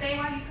 can I stay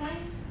while you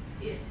clean?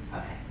 Yes.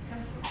 Okay, come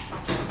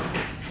on.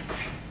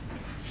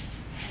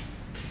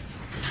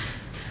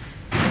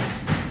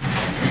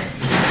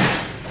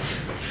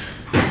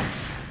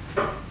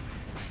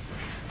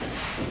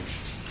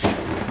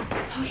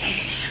 Okay.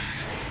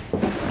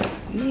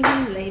 Maybe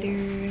later,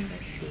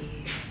 let's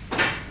see.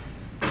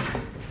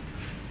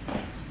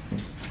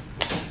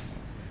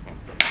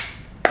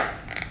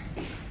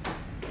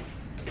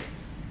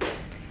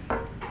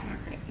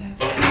 Alright, let's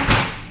see.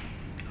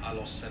 I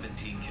lost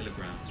 17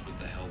 kilograms with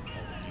the help of a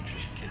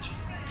nutrition kitchen.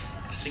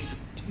 I think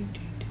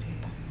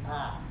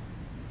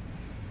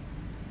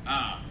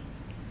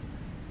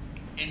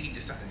and he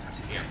decided not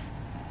to air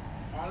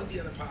all of the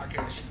other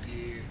podcasts she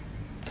did,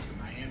 the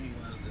Miami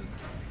ones, the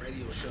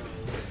radio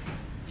shows,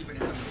 even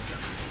Animal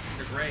Jungle.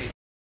 They're great.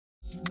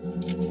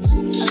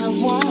 I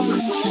won't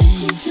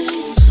complain.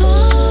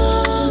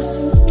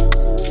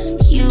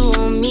 You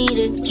want me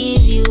to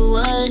give you a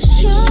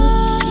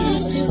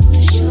shot.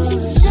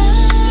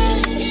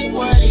 That's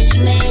what it's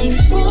made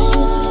for.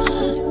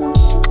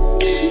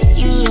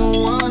 You don't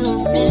wanna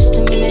miss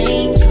the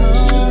main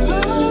call.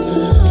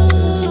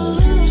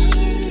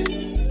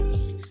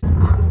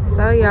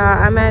 So y'all,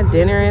 I'm at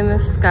dinner in the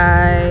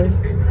sky.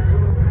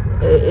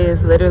 It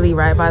is literally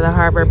right by the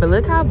harbor, but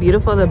look how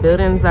beautiful the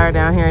buildings are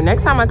down here.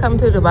 Next time I come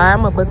to Dubai,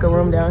 I'm gonna book a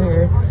room down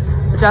here.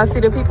 But y'all see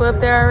the people up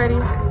there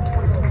already?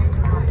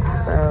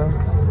 So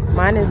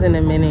mine is in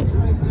a minute.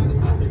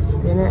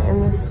 Dinner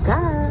in the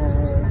sky.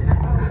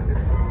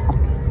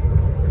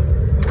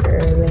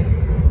 Early.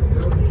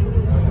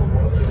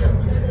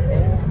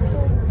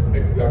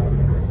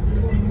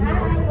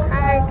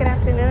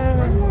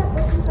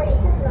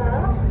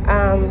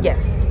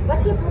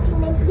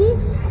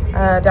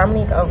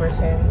 Dominique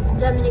Overton.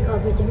 Dominique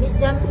Overton. Miss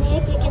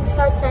Dominique, you can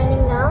start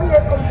signing now.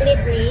 Your complete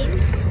name,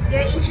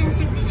 your Asian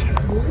signature,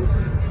 please.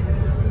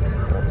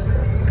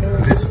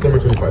 Today's September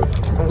 25.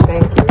 Oh,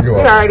 thank you. You're You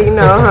welcome. already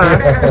know, huh?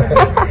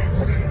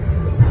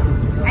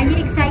 Are you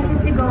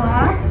excited to go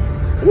up?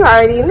 You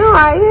already know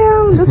I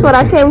am. That's what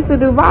I came to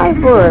Dubai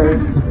for.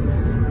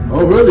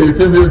 Oh, really? You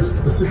came here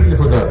specifically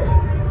for that?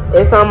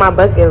 It's on my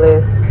bucket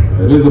list.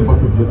 It is a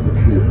bucket list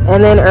experience.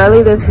 And then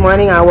early this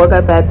morning, I woke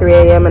up at 3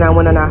 a.m. and I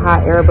went on a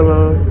hot air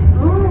balloon.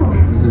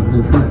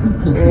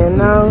 You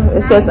know,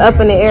 it's just up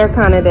in the air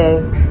kind of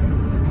day.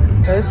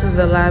 This is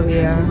the lobby,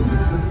 y'all.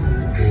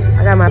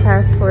 I got my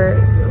passport.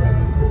 It's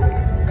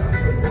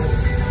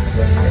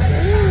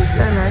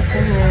so nice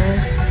in here.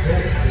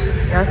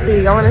 Y'all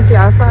see, y'all want to see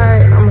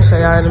outside? I'm going to show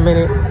y'all in a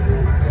minute.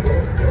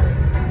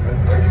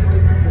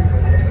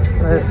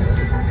 Look.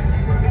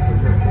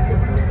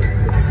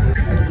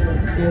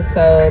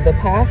 So the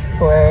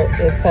passport,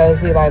 it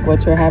tells you like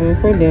what you're having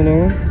for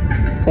dinner.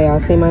 So y'all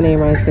see my name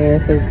right there.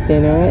 It says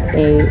dinner at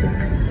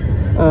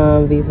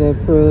 8. Visa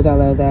approved. I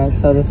love that.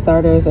 So the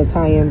starter is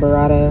Italian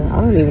burrata.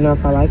 I don't even know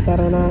if I like that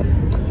or not.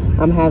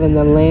 I'm having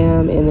the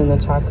lamb and then the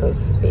chocolate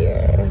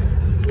sphere.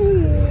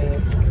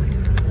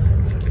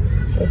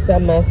 It's a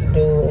must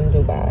do in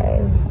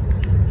Dubai.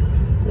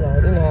 You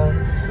already know.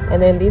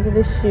 And then these are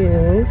the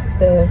shoes,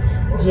 the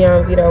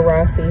Gianvito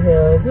Rossi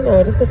heels. You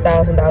know, just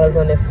 $1,000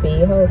 on the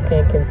fee. Hoes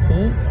can't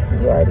compete.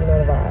 You already know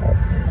the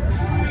vibes.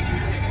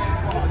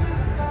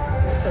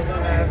 So we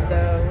have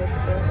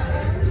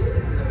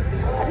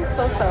I just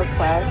feel so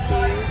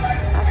classy.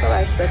 I feel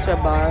like such a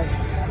boss.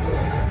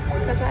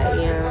 Because I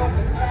am.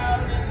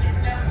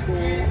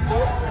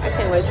 I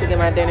can't wait to get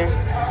my dinner.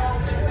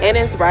 And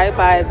it's right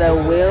by the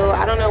wheel.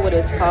 I don't know what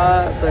it's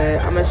called, but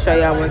I'm going to show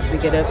y'all once we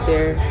get up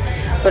there.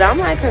 But I'm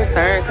like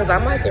concerned because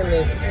I'm like in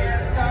this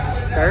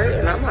skirt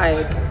and I'm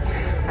like,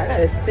 I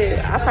gotta sit.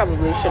 I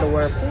probably should have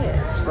worn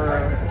pants for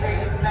real.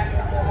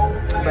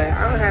 But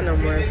I don't have no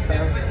more, so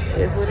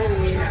it's what it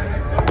is.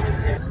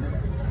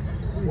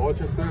 Watch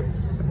your step.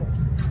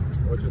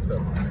 Watch your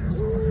step.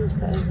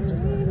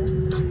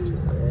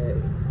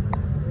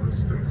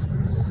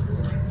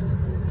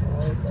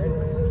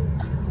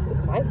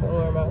 It's nice and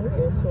warm out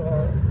here, so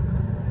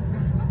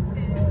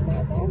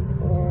my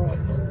passport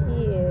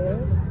here.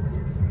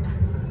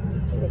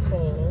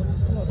 Cool.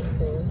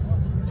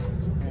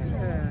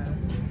 Yeah.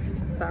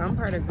 So I'm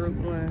part of group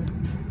 1.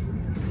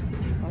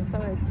 I'm so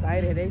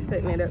excited. They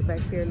setting it up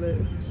back here. Look.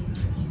 Ooh,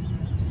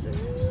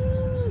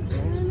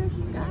 in the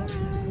sky.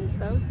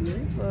 So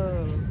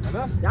beautiful.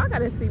 Y'all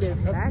gotta see this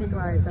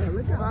backlight though.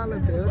 Look at all the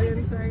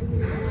buildings right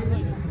here.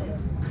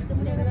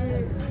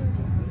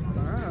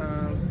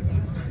 Wow.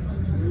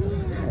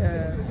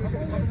 Yeah.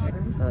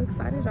 I'm so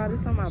excited. Y'all,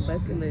 this on my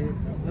bucket list.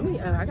 Let me.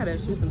 I gotta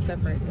shoot some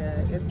stuff right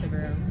there.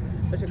 Instagram.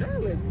 But your girl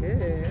look good.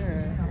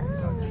 Yeah.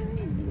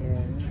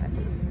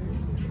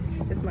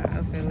 It's my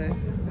outfit look.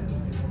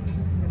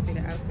 You see the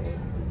outfit?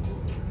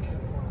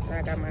 So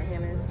I got my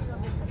henna.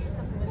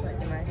 Like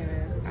my henna.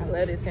 I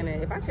love this henna.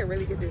 If I could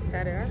really get this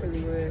tatted, I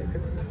really would.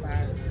 Because it's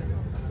fire.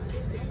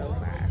 It's so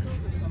fire.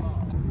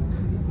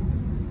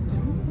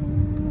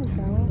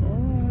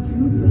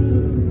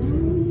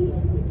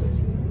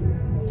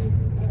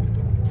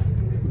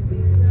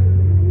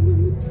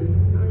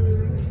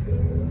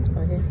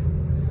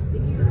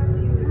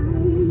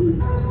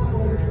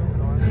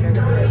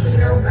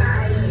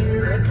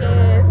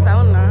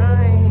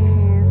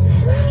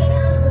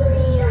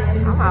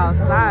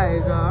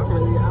 Outside, y'all. I'm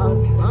really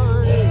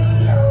outside.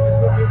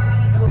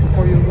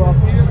 Before you go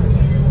up here,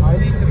 I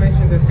need to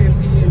mention the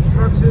safety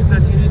instructions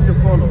that you need to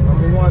follow.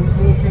 Number 1,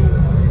 smoking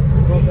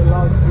is not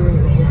allowed during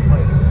the whole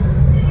flight.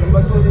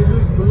 Number 2,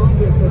 use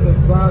belongings such as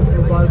bags,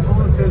 mobile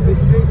phones,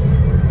 service sticks.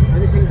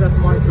 Anything that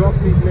might drop,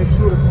 please make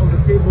sure it's on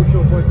the table to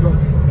avoid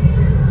dropping.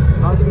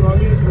 Last but not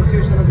least,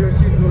 location of your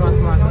seat do not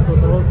matter because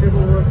the whole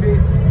table will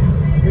rotate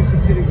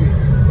 360 degrees.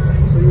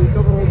 So you will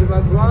cover all the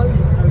backgrounds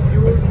and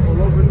fuels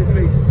all over the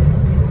place.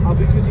 I'll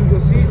be choosing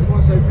your seat.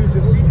 Once I choose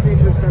your seat, make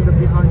sure stand up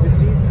behind the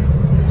seat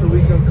so we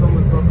can come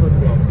and talk as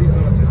well. These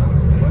are the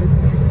right?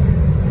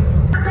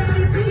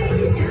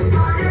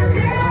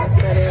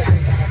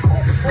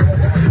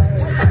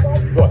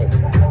 Go ahead.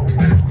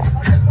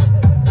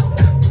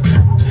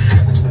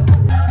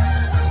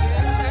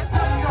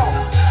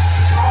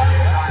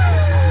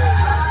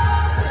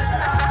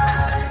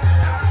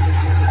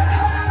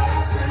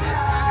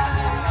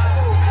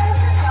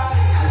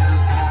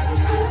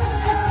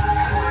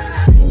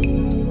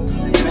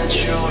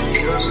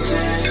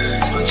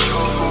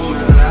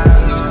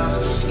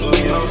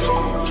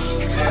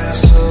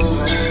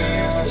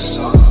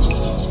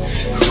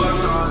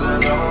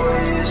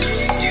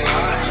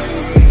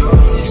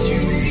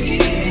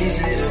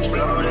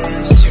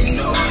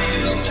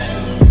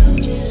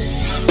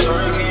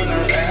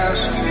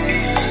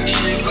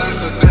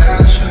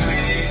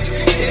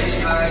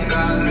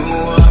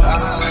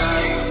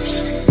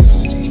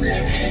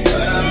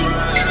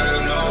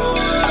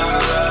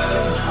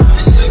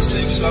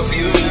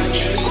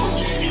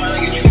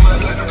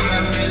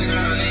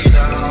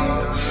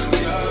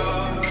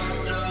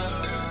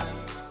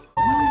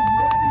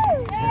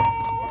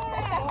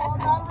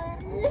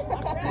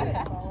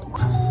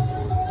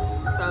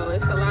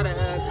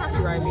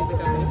 copyright music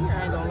up in here.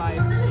 I ain't gonna lie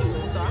to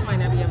you. So I might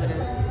not be able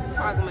to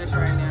talk much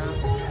right now.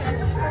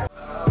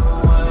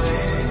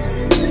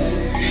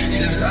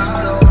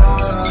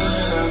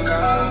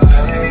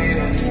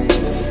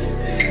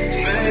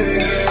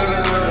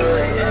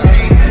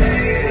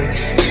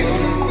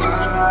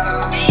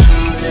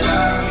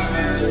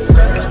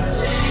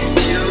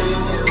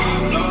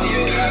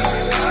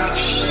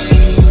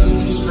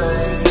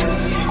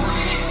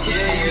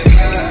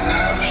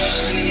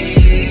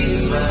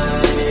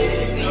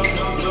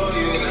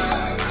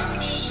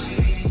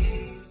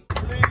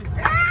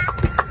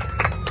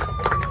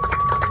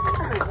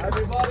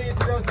 Everybody is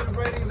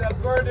celebrating the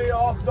birthday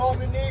of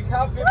Dominique.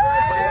 Happy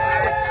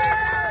birthday!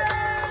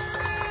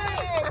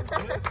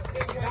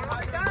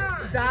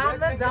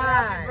 Happy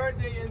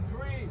birthday in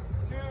 3,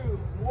 2,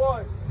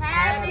 1.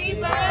 Happy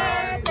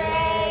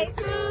birthday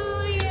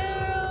to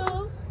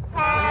you.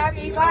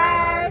 Happy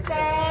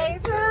birthday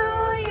to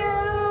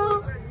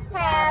you.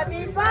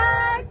 Happy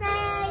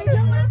birthday.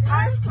 You in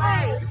first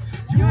place.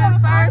 You in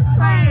first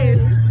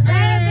place.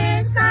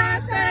 Baby,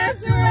 stop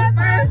this. You in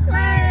first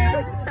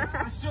place.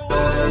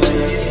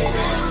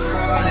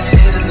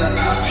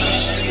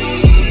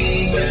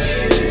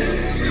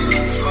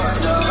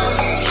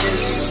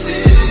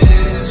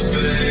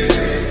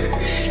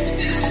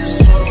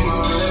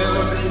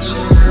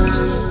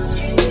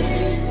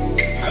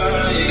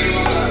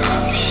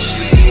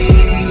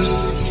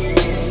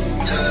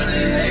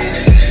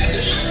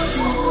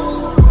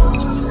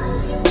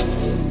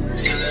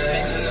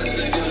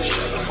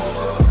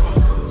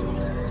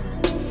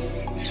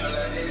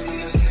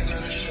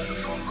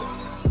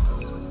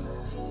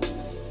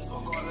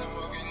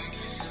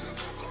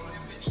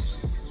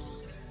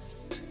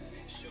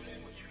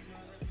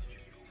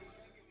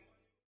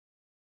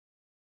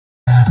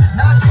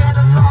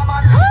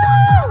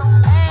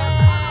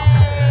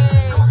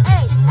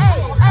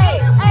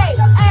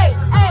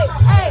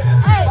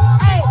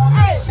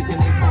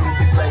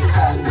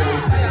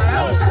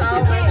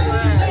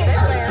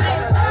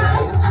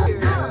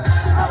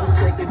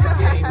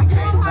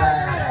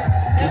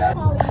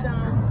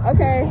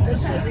 Okay.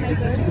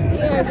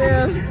 Yeah,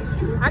 girl.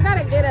 I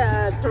gotta get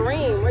a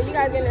Kareem. Were you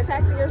guys getting a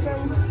taxi or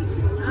something?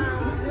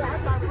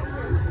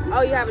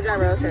 Oh, you have a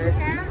driver, okay.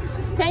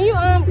 Can you,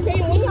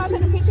 when y'all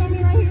take a picture of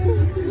me right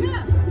here?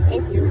 Yeah.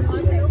 Thank you.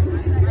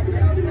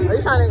 Are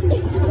you trying to,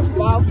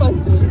 wow, fuck you.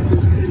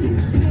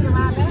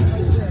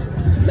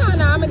 No,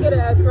 I'm gonna get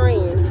a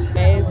Kareem.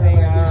 Amazing,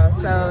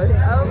 y'all. So it's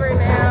over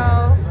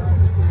now.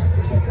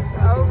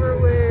 It's over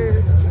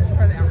with.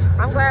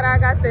 I'm glad I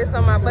got this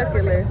on my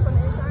bucket list.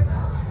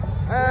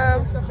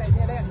 Oh,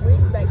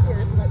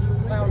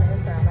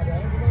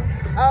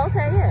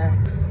 okay, yeah.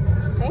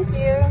 Thank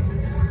you.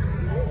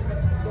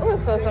 Oh, it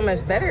feels so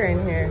much better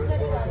in here.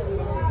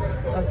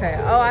 Okay.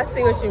 Oh, I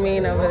see what you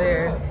mean over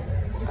there.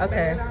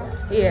 Okay.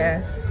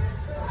 Yeah.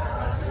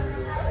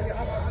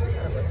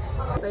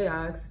 So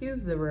y'all,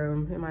 excuse the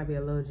room. It might be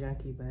a little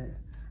junky, but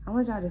I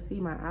want y'all to see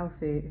my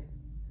outfit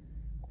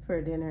for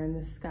dinner in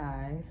the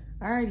sky.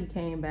 I already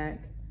came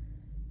back,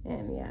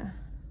 and yeah.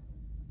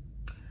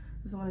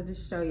 Just wanted to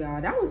show y'all.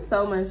 That was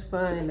so much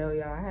fun though,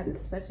 y'all. I had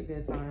such a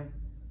good time.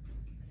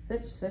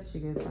 Such a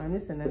good time.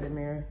 This is another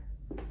mirror.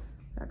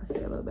 I can see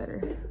a little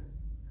better.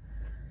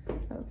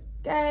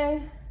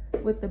 Okay.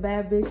 With the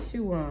bad bitch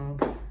shoe on.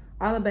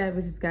 All the bad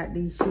bitches got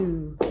these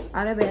shoes.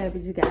 All the bad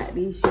bitches got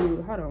these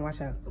shoes. Hold on,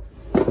 watch out.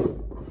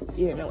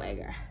 Yeah, no way,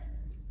 girl.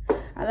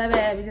 All the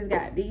bad bitches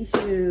got these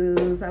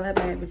shoes. All the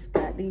bad bitches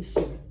got these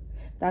shoes.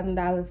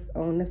 $1,000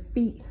 on the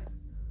feet.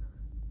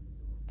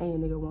 And your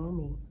nigga want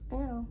me.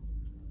 Ow.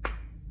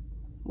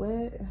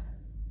 What?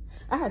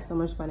 I had so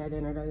much fun at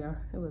dinner though, y'all.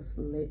 It was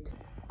lit.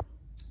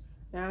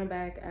 Now I'm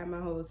back at my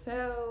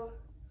hotel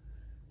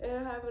and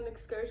I have an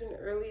excursion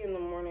early in the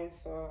morning,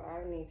 so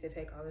I need to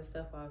take all this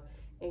stuff off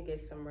and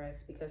get some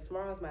rest because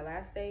tomorrow's my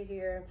last day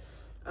here.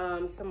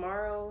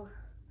 Tomorrow,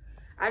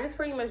 I just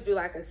pretty much do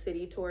like a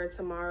city tour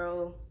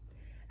tomorrow.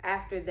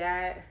 After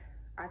that,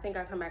 I think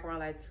I come back around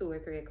like 2 or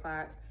 3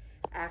 o'clock.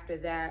 After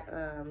that,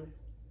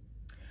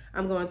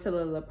 I'm going to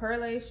the La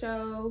Perle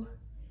show,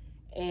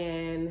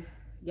 and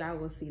y'all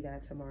will see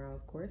that tomorrow,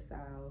 of course.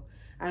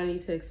 I don't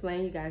need to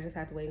explain. You guys just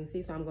have to wait and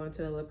see. So I'm going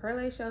to the La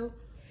Perle show,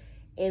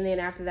 and then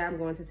after that, I'm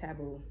going to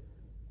Taboo.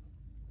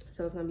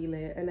 So it's gonna be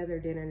lit. Another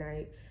dinner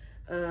night.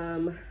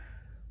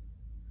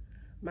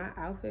 My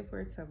outfit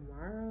for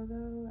tomorrow,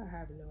 though, I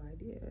have no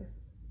idea.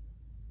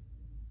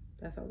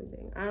 That's the only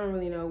thing. I don't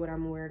really know what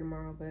I'm gonna wear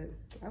tomorrow, but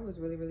I was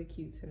really, really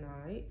cute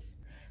tonight.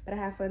 But I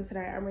had fun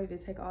tonight. I'm ready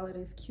to take all of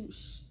this cute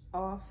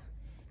off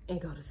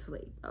and go to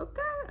sleep.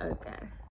 Okay? Okay.